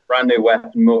 brand new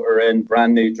weapon motor in,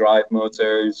 brand new drive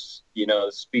motors.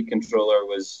 The speed controller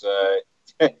was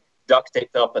duct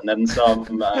taped up and then some.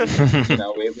 And,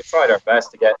 we tried our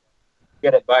best to get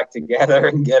it back together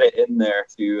and get it in there.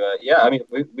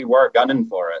 We were gunning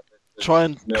for it. Try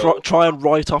and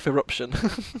write off Eruption.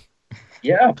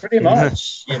 Yeah, pretty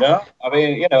much.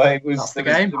 It was that's the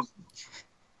game.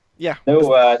 Yeah.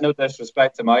 No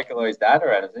disrespect to Michael or his dad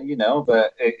or anything,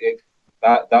 but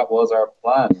that was our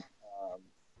plan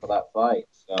for that fight.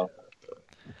 So.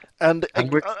 And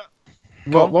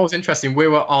what was interesting, we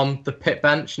were on the pit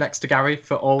bench next to Gary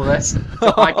for all of this.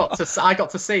 So I got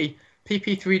to see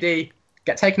PP3D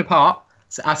get taken apart.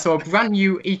 So I saw a brand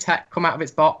new E-Tech come out of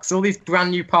its box. All these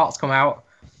brand new parts come out.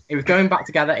 It was going back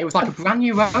together. It was like a brand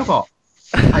new robot.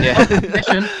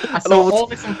 I saw all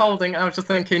this unfolding, and I was just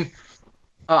thinking.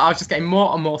 I was just getting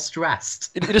more and more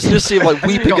stressed. You just see him like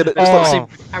weeping,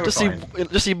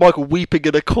 just see Michael weeping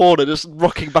in a corner, just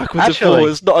rocking backwards and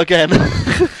forwards. Not again.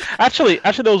 Actually,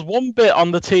 there was one bit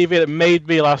on the TV that made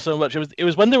me laugh so much. It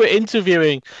was when they were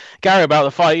interviewing Gary about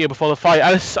the fight before the fight.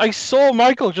 I saw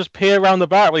Michael just peer around the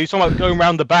back. He was talking about going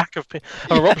around the back of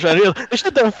Eruption. They just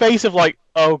had their face of like,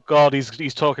 oh god,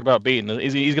 he's talking about beating.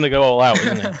 He's going to go all out,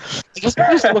 isn't he? just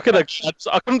looking at.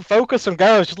 I couldn't focus on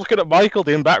Gary. I was just looking at Michael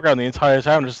in the background the entire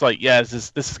time. Just like, yeah, this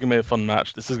is going to be a fun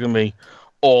match. This is going to be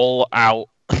all out.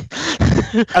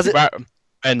 As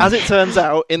it turns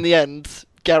out, in the end,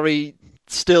 Gary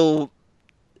still.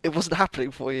 It wasn't happening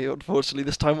for you, unfortunately,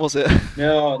 this time, was it?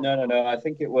 No. I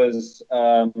think it was,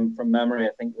 from memory,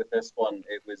 I think with this one,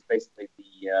 it was basically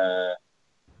the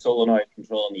solenoid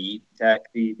controlling the E-Tech.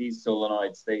 These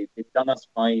solenoids, they've done us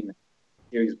fine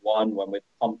Series 1 when we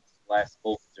pumped less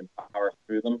voltage and power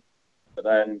through them. But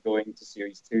then going to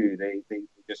Series 2, they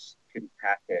just couldn't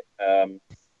hack it.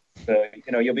 So,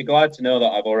 you'll be glad to know that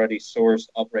I've already sourced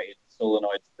uprated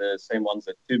solenoids, the same ones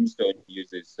that Tombstone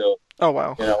uses. So, oh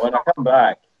wow! When I come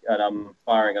back and I'm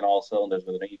firing on all cylinders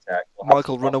with an E-Tech,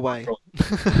 Michael, run away.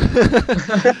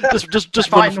 just run.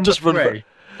 Just run. Just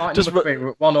three.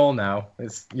 We're 1-1 now.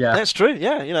 That's true.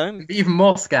 Yeah, Be even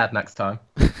more scared next time.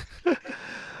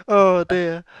 Oh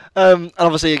dear. And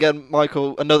obviously, again,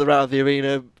 Michael, another out of the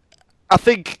arena. I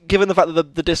think, given the fact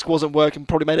that the disc wasn't working,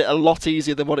 probably made it a lot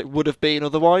easier than what it would have been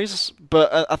otherwise.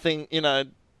 But I think,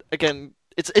 again,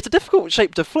 it's a difficult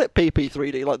shape to flip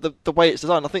PP3D, like the way it's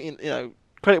designed. I think,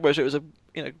 credit where it was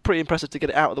pretty impressive to get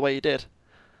it out of the way you did.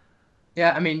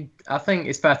 Yeah, I think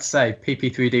it's fair to say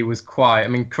PP3D was quite.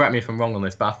 Correct me if I'm wrong on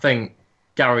this, but I think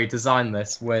Gary designed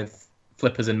this with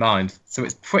flippers in mind, so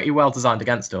it's pretty well designed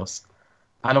against us.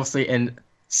 And obviously in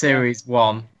Series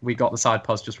 1, we got the side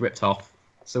pods just ripped off.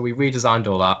 So we redesigned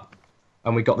all that,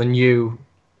 and we got the new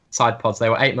side pods. They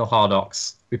were 8mm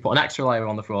Hardox. We put an extra layer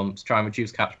on the front to try and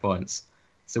reduce catch points.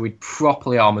 So we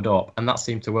properly armoured up, and that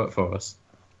seemed to work for us.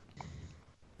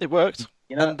 It worked.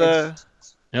 I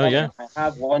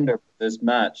have wondered with this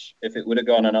match if it would have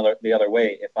gone the other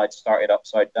way if I'd started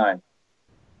upside down.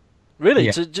 Really?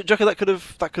 Yeah. So do you reckon that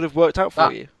could have worked out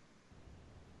for you?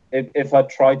 if I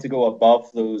tried to go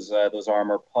above those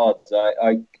armor pods,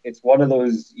 it's one of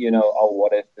those oh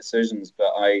what if decisions,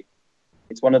 but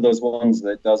it's one of those ones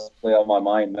that does play on my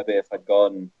mind. Maybe if I'd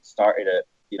gone started it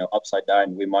upside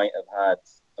down, we might have had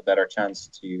a better chance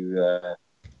to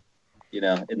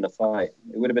in the fight.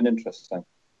 It would have been interesting.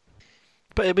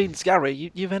 But it means,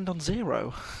 Gary, you've end on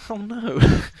 0. Oh no.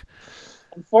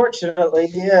 Unfortunately,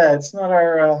 yeah, it's not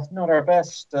our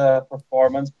best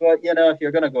performance. But if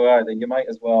you're going to go out, then you might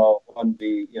as well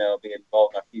be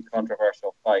involved in a few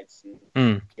controversial fights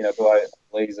and go out in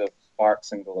a blaze of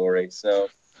sparks and glory. So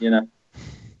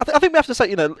I think we have to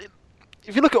say,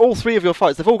 if you look at all 3 of your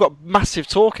fights, they've all got massive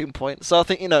talking points. So I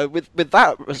think with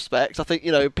that respect, I think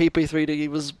PP3D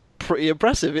was pretty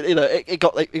impressive. It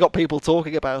got people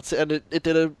talking about it, and it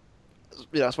did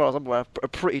as far as I'm aware, a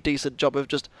pretty decent job of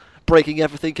just breaking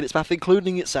everything in its path,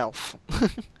 including itself.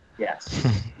 Yes,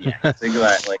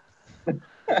 exactly.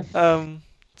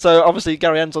 So obviously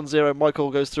Gary ends on 0,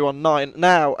 Michael goes through on 9.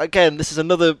 Now, again, this is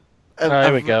another...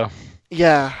 there we go.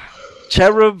 Yeah.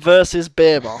 Cherub versus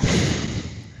Behemoth.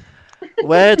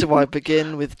 Where do I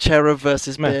begin with Cherub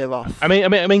versus Behemoth? I mean,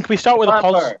 can we start with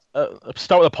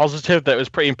a positive that was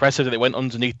pretty impressive that it went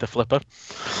underneath the flipper?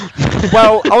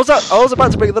 Well, I was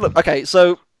about to bring that up. Okay,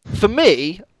 so for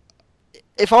me,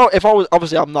 if I was,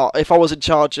 obviously I'm not. If I was in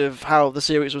charge of how the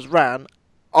series was ran,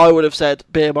 I would have said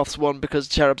Behemoth's won because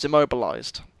Cherub's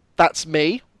immobilized. That's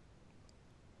me.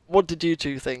 What did you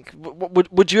two think?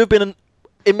 Would you have been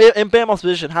in Behemoth's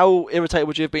position? How irritated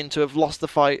would you have been to have lost the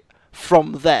fight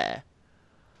from there?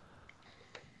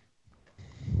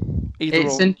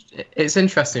 It's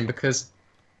interesting because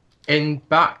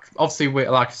obviously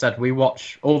like I said, we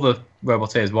watch all the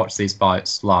Roboteers watch these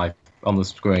fights live on the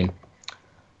screen,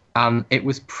 and it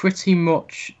was pretty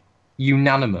much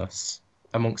unanimous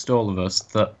amongst all of us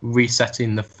that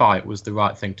resetting the fight was the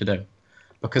right thing to do,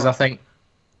 because I think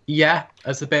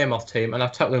as the Behemoth team, and I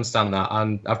totally understand that,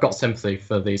 and I've got sympathy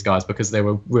for these guys because they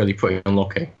were really pretty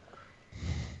unlucky.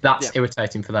 That's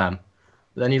irritating for them.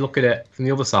 But then you look at it from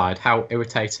the other side, how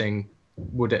irritating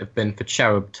would it have been for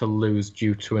Cherub to lose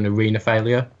due to an arena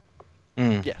failure?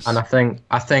 Yes. And I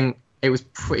think it was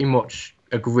pretty much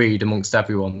agreed amongst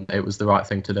everyone that it was the right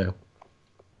thing to do.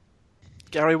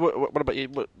 Gary, what about you?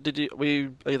 Are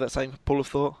you that same pool of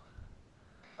thought?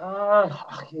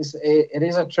 It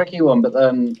is a tricky one, but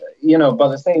then by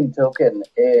the same token,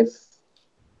 if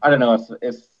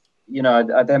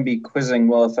I'd then be quizzing,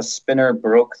 well, if a spinner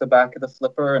broke the back of the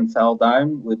flipper and fell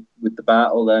down, would the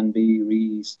battle then be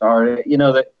restarted?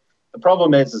 The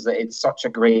problem is that it's such a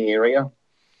grey area.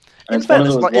 And it's very,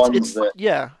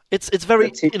 it's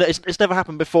very, it's never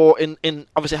happened before. In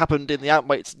obviously it happened in the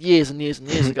Outweights years and years and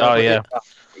years ago. Oh yeah,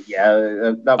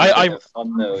 that was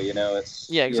fun though. It's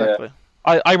exactly.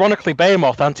 Ironically,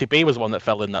 Behemoth Anti-B was one that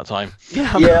fell in that time.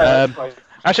 Yeah.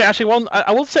 Actually,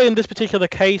 I will say in this particular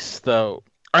case though,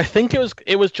 I think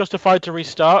it was justified to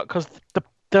restart because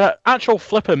the actual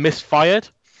flipper misfired.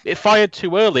 It fired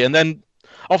too early, and then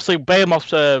obviously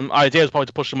Behemoth's idea was probably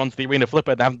to push them onto the arena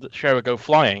flipper and have the Cherub go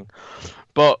flying.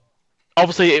 But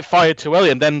obviously it fired too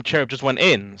early, and then Cherub just went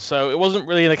in. So it wasn't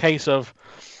really in a case of,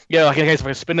 like in a case of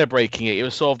a spinner breaking it. It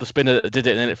was sort of the spinner that did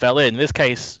it and then it fell in. In this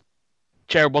case,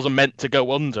 Cherub wasn't meant to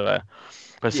go under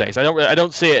per se. So I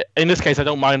don't see it in this case. I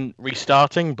don't mind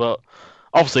restarting, but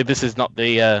obviously this is not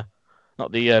the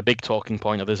big talking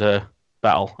point of this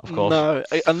battle, of course. No,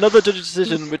 another judge's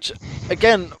decision, which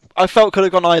again I felt could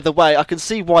have gone either way. I can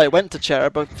see why it went to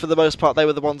Cherub, but for the most part they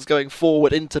were the ones going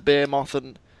forward into Behemoth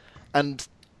and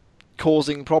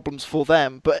causing problems for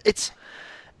them. But it's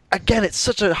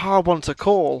such a hard one to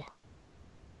call.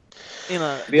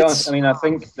 To be honest, I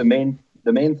think the main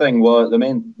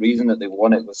reason that they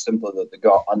won it was simply that they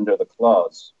got under the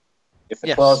claws. If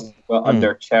the claws got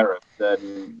under Cherub,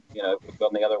 then it would have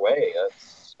gone the other way.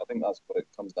 I think that's what it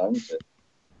comes down to.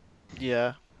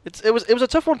 Yeah, it was a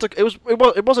tough one to it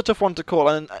was a tough one to call,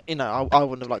 and I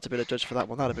wouldn't have liked to be a judge for that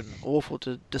one. That'd have been awful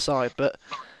to decide, but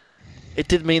it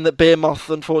did mean that Behemoth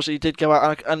unfortunately did go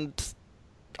out, and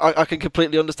I can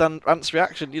completely understand Ant's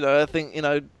reaction. I think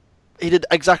he did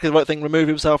exactly the right thing, remove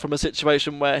himself from a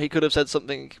situation where he could have said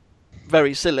something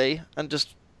very silly and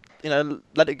just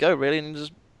let it go really, and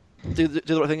just do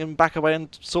the right thing and back away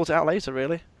and sort it out later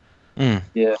really.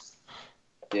 Yeah.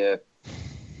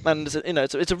 And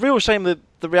it's a real shame that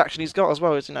the reaction he's got as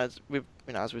well. As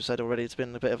we've said already, it's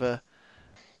been a bit of a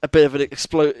a bit of an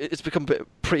explode. It's become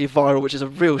pretty viral, which is a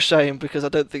real shame because I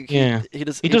don't think he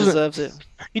deserves it.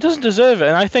 He doesn't deserve it,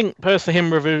 and I think personally,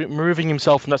 him removing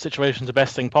himself from that situation is the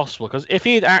best thing possible. Because if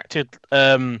he had acted,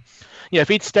 if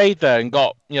he'd stayed there and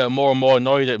got more and more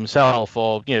annoyed at himself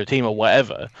or team or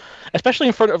whatever, especially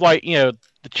in front of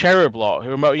the Cherub lot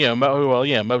who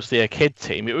are mostly a kid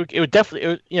team, it would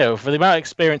definitely for the amount of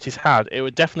experience he's had, it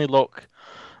would definitely look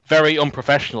very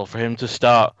unprofessional for him to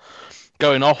start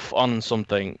going off on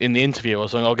something in the interview or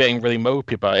something, or getting really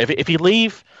mopey about it. If he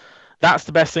leave, that's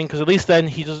the best thing, because at least then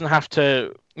he doesn't have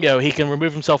to, he can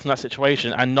remove himself from that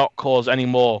situation and not cause any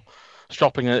more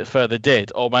stopping than it further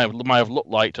did, or might have looked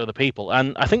like to other people.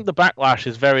 And I think the backlash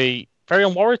is very, very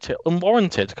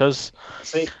unwarranted, because...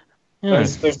 See,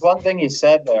 there's one thing he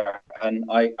said there, and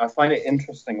I find it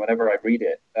interesting whenever I read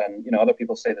it, and, other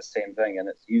people say the same thing, and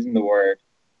it's using the word,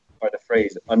 or the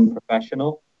phrase,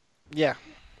 unprofessional. Yeah.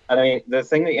 And I mean, the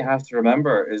thing that you have to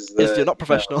remember is that... you're not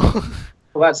professional.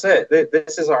 Well, that's it.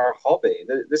 This is our hobby.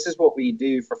 This is what we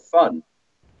do for fun.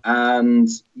 And,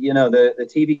 the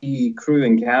TV crew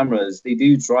and cameras, they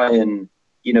do try and,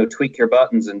 tweak your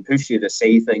buttons and push you to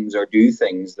say things or do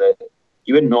things that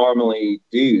you wouldn't normally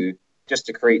do just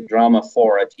to create drama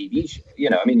for a TV show.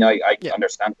 I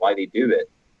understand why they do it.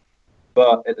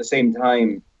 But at the same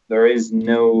time,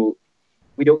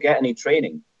 we don't get any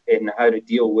training in how to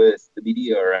deal with the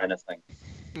media or anything.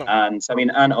 No. And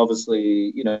and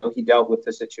obviously, he dealt with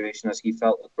the situation as he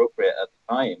felt appropriate at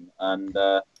the time. And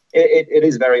it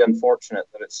is very unfortunate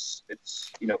that it's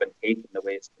been taken the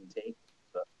way it's been taken.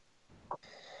 But,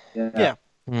 yeah.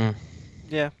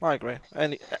 Yeah, I agree.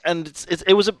 And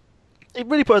it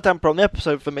really put a damper on the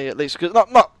episode for me, at least, because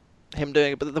not him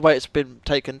doing it, but the way it's been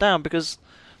taken down. Because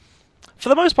for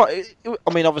the most part,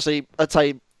 obviously, I'd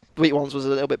say Week One's was a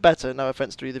little bit better. No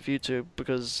offense to either of you two,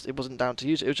 because it wasn't down to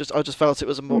you two. It was just I just felt it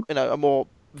was a more a more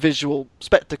visual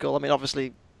spectacle.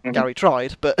 Obviously Gary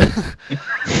tried, but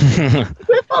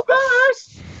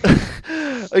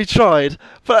he tried.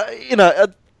 But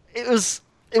it was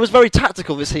very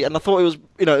tactical this heat, and I thought it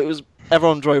was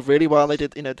everyone drove really well. They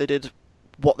did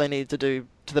what they needed to do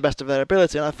to the best of their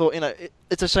ability, and I thought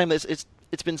it's a shame that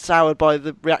it's been soured by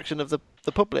the reaction of the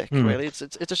public. Really, it's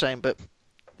a shame, but.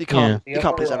 You can't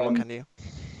please everyone, can you?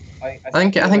 I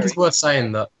think it's worth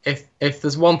saying that if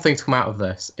there's one thing to come out of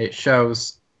this, it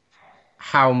shows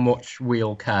how much we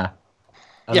all care.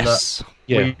 And yes.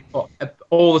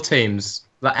 All the teams,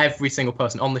 that every single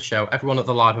person on the show, everyone at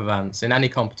the live events, in any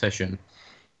competition,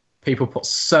 people put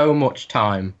so much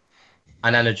time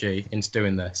and energy into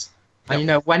doing this. And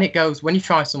when you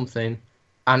try something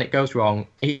and it goes wrong,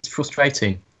 it's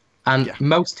frustrating. And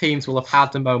most teams will have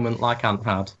had a moment like Ant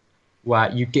had,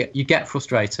 where you get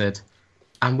frustrated,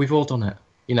 and we've all done it.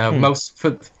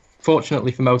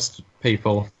 Fortunately for most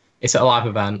people, it's at a live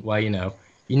event where you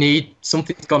need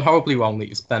something's gone horribly wrong that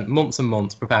you've spent months and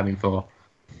months preparing for,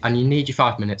 and you need your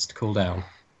 5 minutes to cool down.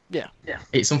 Yeah.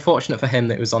 It's unfortunate for him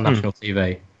that it was on national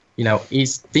TV.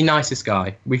 He's the nicest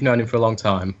guy. We've known him for a long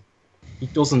time. He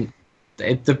doesn't.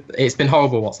 It's been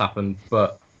horrible what's happened,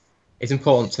 but it's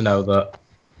important to know that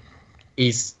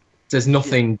there's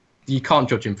nothing. You can't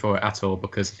judge him for it at all,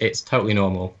 because it's totally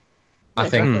normal. I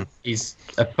think he's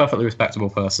a perfectly respectable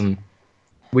person.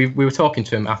 We were talking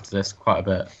to him after this quite a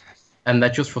bit, and they're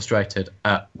just frustrated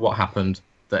at what happened,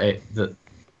 that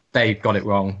they got it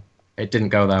wrong. It didn't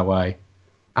go their way,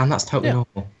 and that's totally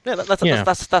normal. Yeah,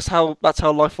 that's how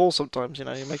life falls sometimes. You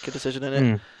make a decision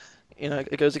and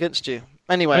it goes against you.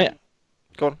 Anyway,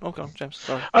 go on, James.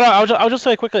 Sorry. I'll just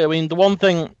say quickly. The one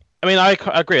thing. I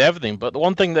agree with everything, but the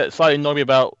one thing that slightly annoyed me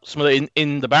about some of the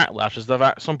in the backlash is the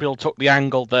fact some people took the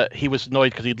angle that he was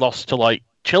annoyed because he'd lost to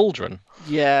children.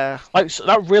 Yeah. So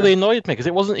that really annoyed me, because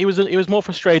it wasn't. He was more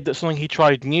frustrated that something he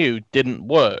tried new didn't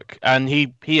work, and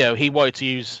he wanted to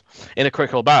use in a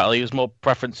critical battle. He was more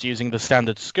preference using the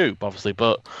standard scoop, obviously,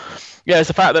 but it's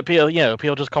the fact that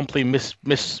people just completely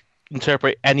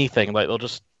misinterpret anything. They'll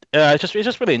just it's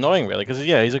just really annoying, really, because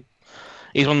he's one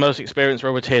of the most experienced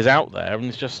roboteers out there, and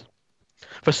it's just.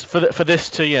 For this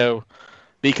to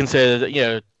be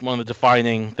considered one of the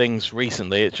defining things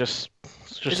recently, it's just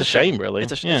a shame, really.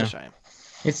 It's a shame.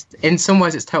 It's in some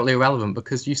ways it's totally irrelevant,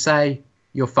 because you say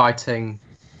you're fighting,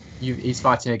 he's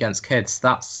fighting against kids.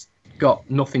 That's got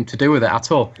nothing to do with it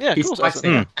at all. Yeah, he's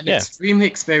fighting an extremely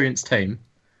experienced team.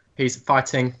 He's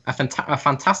fighting a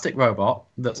fantastic robot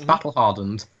that's battle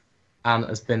hardened and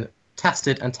has been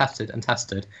tested and tested and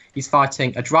tested. He's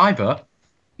fighting a driver.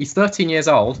 He's 13 years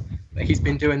old, but he's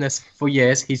been doing this for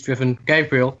years. He's driven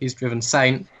Gabriel, he's driven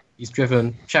Saint, he's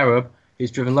driven Cherub,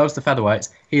 he's driven loads of featherweights.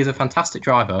 He is a fantastic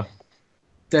driver.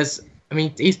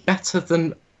 He's better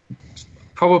than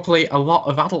probably a lot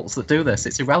of adults that do this.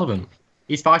 It's irrelevant.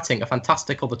 He's fighting a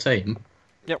fantastic other team.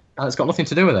 Yep. And it's got nothing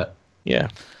to do with it. Yeah.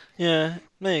 Yeah.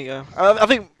 There you go. I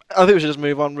think we should just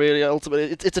move on. Really, ultimately,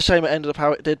 it's a shame it ended up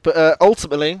how it did, but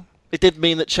ultimately, it did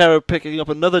mean that Cherub picking up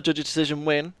another judge's decision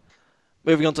win,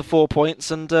 moving on to 4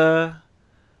 points and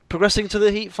progressing to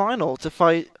the Heat final to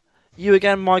fight you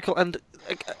again, Michael. And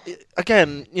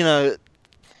again,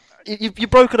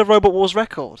 you've broken a Robot Wars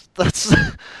record. That's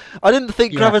I didn't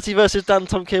think Gravity versus Dan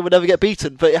Tomkin would ever get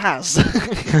beaten, but it has.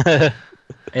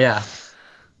 Yeah.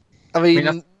 I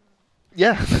mean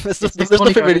there's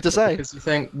nothing really to say. Because you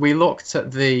think we looked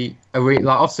at the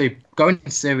obviously going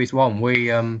into Series 1,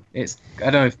 we I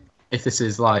don't know if this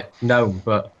is known,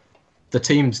 but the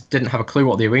teams didn't have a clue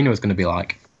what the arena was going to be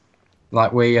like.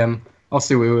 Like we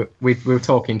obviously we were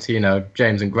talking to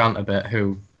James and Grant a bit,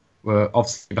 who were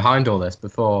obviously behind all this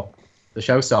before the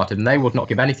show started, and they would not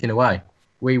give anything away.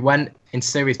 We went in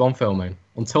Series 1 filming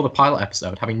until the pilot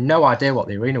episode, having no idea what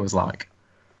the arena was like.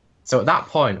 So at that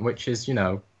point, which is,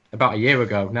 about a year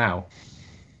ago now,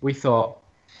 we thought,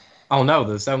 oh no,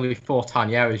 there's only 4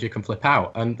 tiny areas you can flip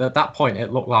out. And at that point,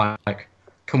 it looked like,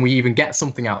 can we even get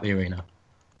something out of the arena?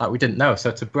 We didn't know.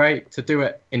 So to do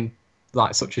it in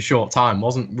such a short time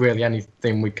wasn't really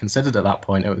anything we considered at that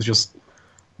point. It was just,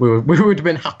 we would have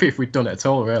been happy if we'd done it at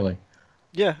all, really.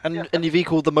 Yeah, and you've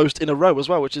equalled the most in a row as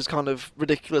well, which is kind of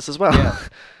ridiculous as well.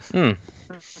 Yeah.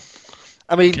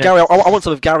 I mean, Gary, I want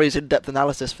some of Gary's in-depth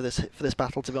analysis for this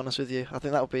battle. To be honest with you, I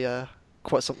think that would be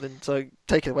quite something. So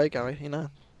take it away, Gary.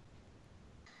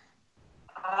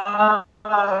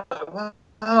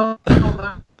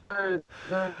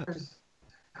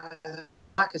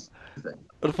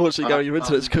 Unfortunately, Gary, your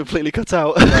internet's completely cut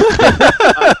out.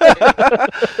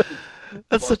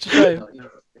 That's such a shame.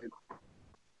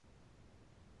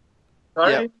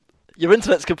 Sorry? Yeah. Your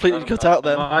internet's completely cut out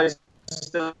then. Oh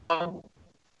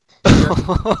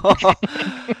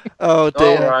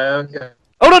dear. Oh, right, okay.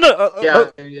 Oh no.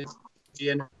 Yeah.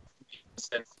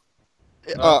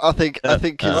 I think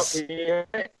it's.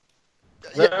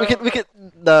 Yeah, we can.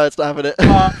 No, it's not having it.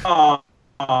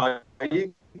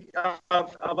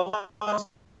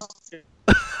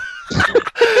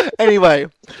 Anyway,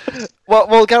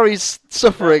 while Gary's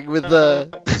suffering with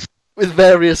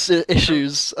various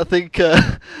issues, I think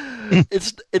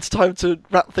it's time to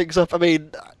wrap things up. I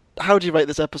mean, how do you rate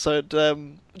this episode?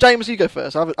 James, you go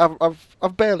first.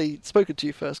 I've barely spoken to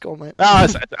you first. Go on, mate. No,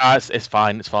 it's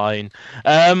fine. It's fine.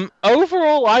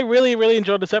 Overall, I really, really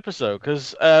enjoyed this episode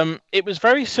because it was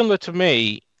very similar to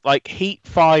me, like Heat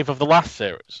 5 of the last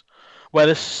series, where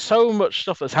there's so much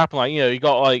stuff that's happened. Like, you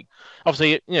got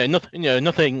obviously,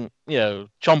 nothing.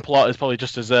 Chomplot is probably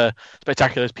just as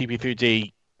spectacular as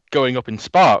PP3D going up in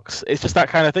sparks. It's just that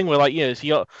kind of thing where, so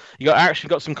you got action,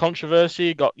 got some controversy,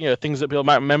 you got things that people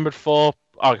might remember for,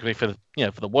 arguably for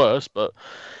the worst, but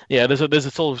there's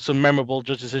a sort of some memorable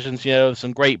judge decisions,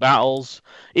 some great battles,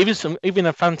 even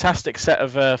a fantastic set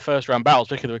of first round battles,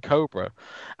 particularly with Cobra,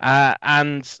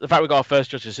 and the fact we got our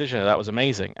first judge decision, that was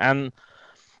amazing. And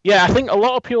I think a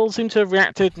lot of people seem to have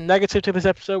reacted negative to this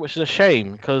episode, which is a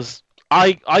shame because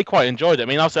I quite enjoyed it. I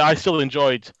mean, I still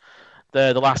enjoyed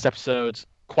the last episode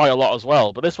quite a lot as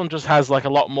well, but this one just has a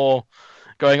lot more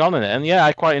going on in it. And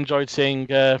I quite enjoyed seeing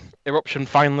Eruption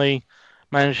finally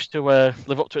managed to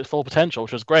live up to its full potential,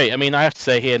 which was great. I mean, I have to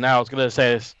say here now, I was going to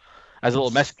say this as a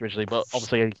little message originally, but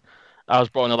obviously I was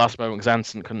brought in the last moment because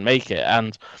Anson couldn't make it,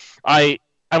 and I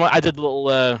did a little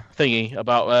thingy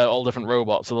about all different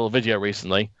robots, a little video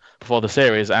recently before the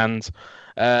series, and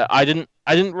I didn't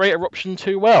rate Eruption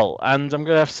too well, and I'm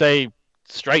going to have to say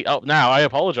straight up now, I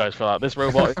apologize for that. This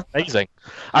robot is amazing.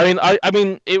 I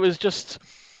mean, it was just,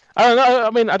 I don't know. I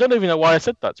mean, I don't even know why I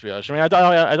said that, to be honest. I mean, I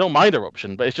don't mind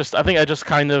Eruption, but it's just, I think I just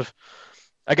kind of,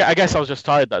 I guess I was just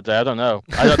tired that day. I don't know.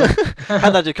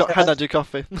 Hadn't had your coffee. I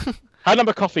hadn't had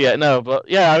my coffee yet, no. But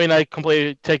I mean, I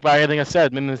completely take back everything I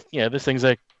said. I mean, this thing's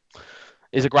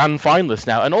is a grand finalist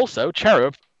now, and also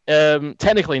Cherub.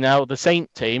 Technically now, the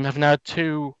Saint team have now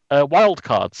 2 wild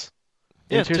cards.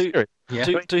 Yeah, two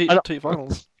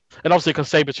finals. And obviously, because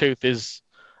Sabretooth is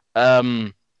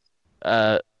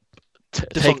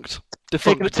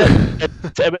defunct,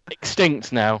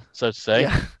 extinct now, so to say.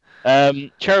 Yeah.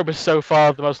 Cherub is so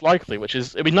far the most likely, which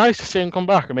is, it'd be nice to see him come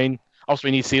back. I mean, obviously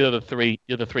we need to see the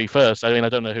other three first. I mean, I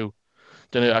don't know who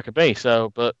that could be.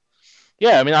 So, but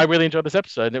I mean, I really enjoyed this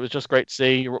episode, and it was just great to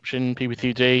see Eruption,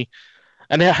 PBTD,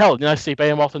 and hell, nice to see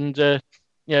Behemoth and see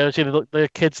the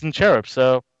kids and Cherub.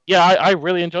 So I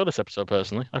really enjoyed this episode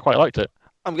personally. I quite liked it.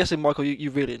 I'm guessing, Michael,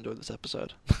 you really enjoyed this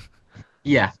episode.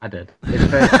 Yeah, I did. It's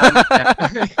very,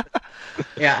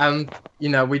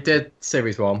 Yeah, we did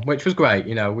Series 1, which was great.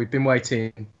 We've been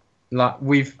waiting.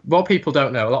 What people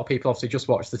don't know, a lot of people obviously just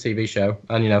watch the TV show,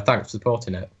 and thanks for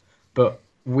supporting it. But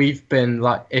we've been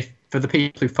for the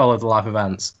people who follow the live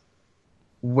events,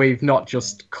 we've not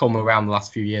just come around the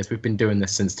last few years. We've been doing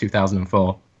this since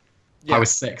 2004. Yeah. I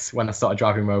was 6 when I started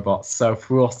driving robots, so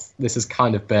for us, this has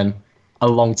kind of been a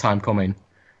long time coming.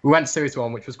 We went to Series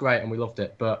 1, which was great, and we loved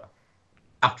it, but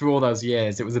after all those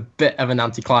years, it was a bit of an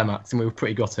anticlimax, and we were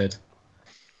pretty gutted.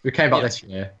 We came back this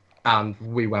year, and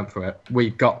we went for it. We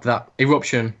got that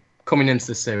Eruption coming into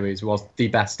the series was the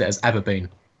best it has ever been.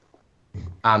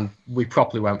 And we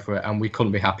properly went for it, and we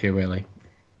couldn't be happier, really.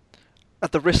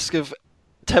 At the risk of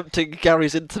tempting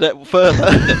Gary's internet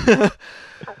further...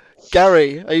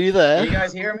 Gary, are you there? Can you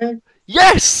guys hear me?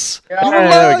 Yes! Yeah, you're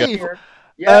alive!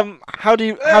 Yeah. How do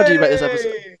you rate this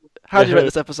episode? How do you rate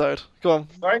this episode? Go on.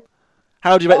 Sorry?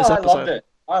 How do you rate this episode?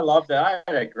 I loved it. I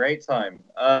had a great time.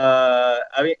 I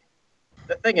mean,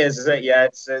 the thing is that,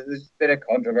 there's a bit of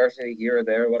controversy here or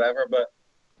there or whatever, but,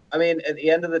 I mean, at the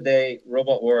end of the day,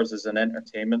 Robot Wars is an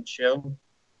entertainment show.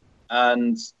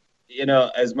 And,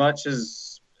 as much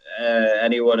as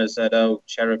anyone has said, oh,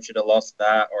 Cherub should have lost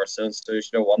that, or so-and-so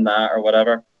should have won that, or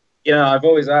whatever, I've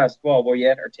always asked, well, were you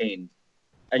entertained?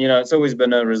 And, it's always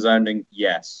been a resounding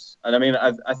yes. And, I mean,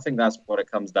 I think that's what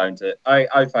it comes down to.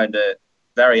 I find it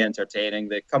very entertaining.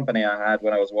 The company I had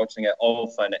when I was watching it all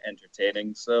found it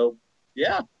entertaining. So,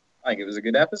 yeah, I think it was a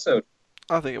good episode.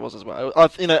 I think it was as well.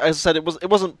 As I said, it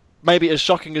wasn't maybe as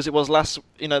shocking as it was last,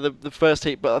 the first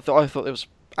heat, but I thought it was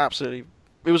absolutely...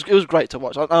 It was great to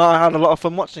watch. I had a lot of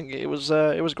fun watching it. It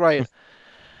was great.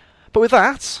 But with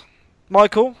that,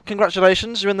 Michael,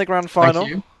 congratulations! You're in the grand final.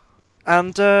 Thank you.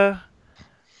 And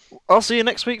I'll see you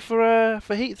next week for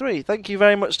Heat 3. Thank you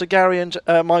very much to Gary and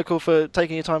Michael for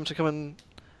taking your time to come and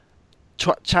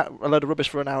chat a load of rubbish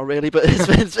for an hour, really. But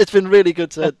it's been really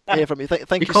good to hear from you.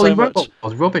 Thank you so much.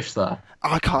 Was rubbish there?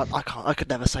 I can't. I could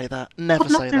never say that. Never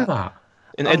say that.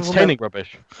 Entertaining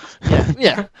rubbish.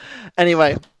 Yeah.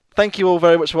 Anyway. Thank you all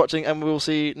very much for watching, and we will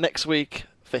see you next week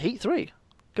for Heat 3.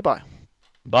 Goodbye.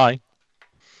 Bye.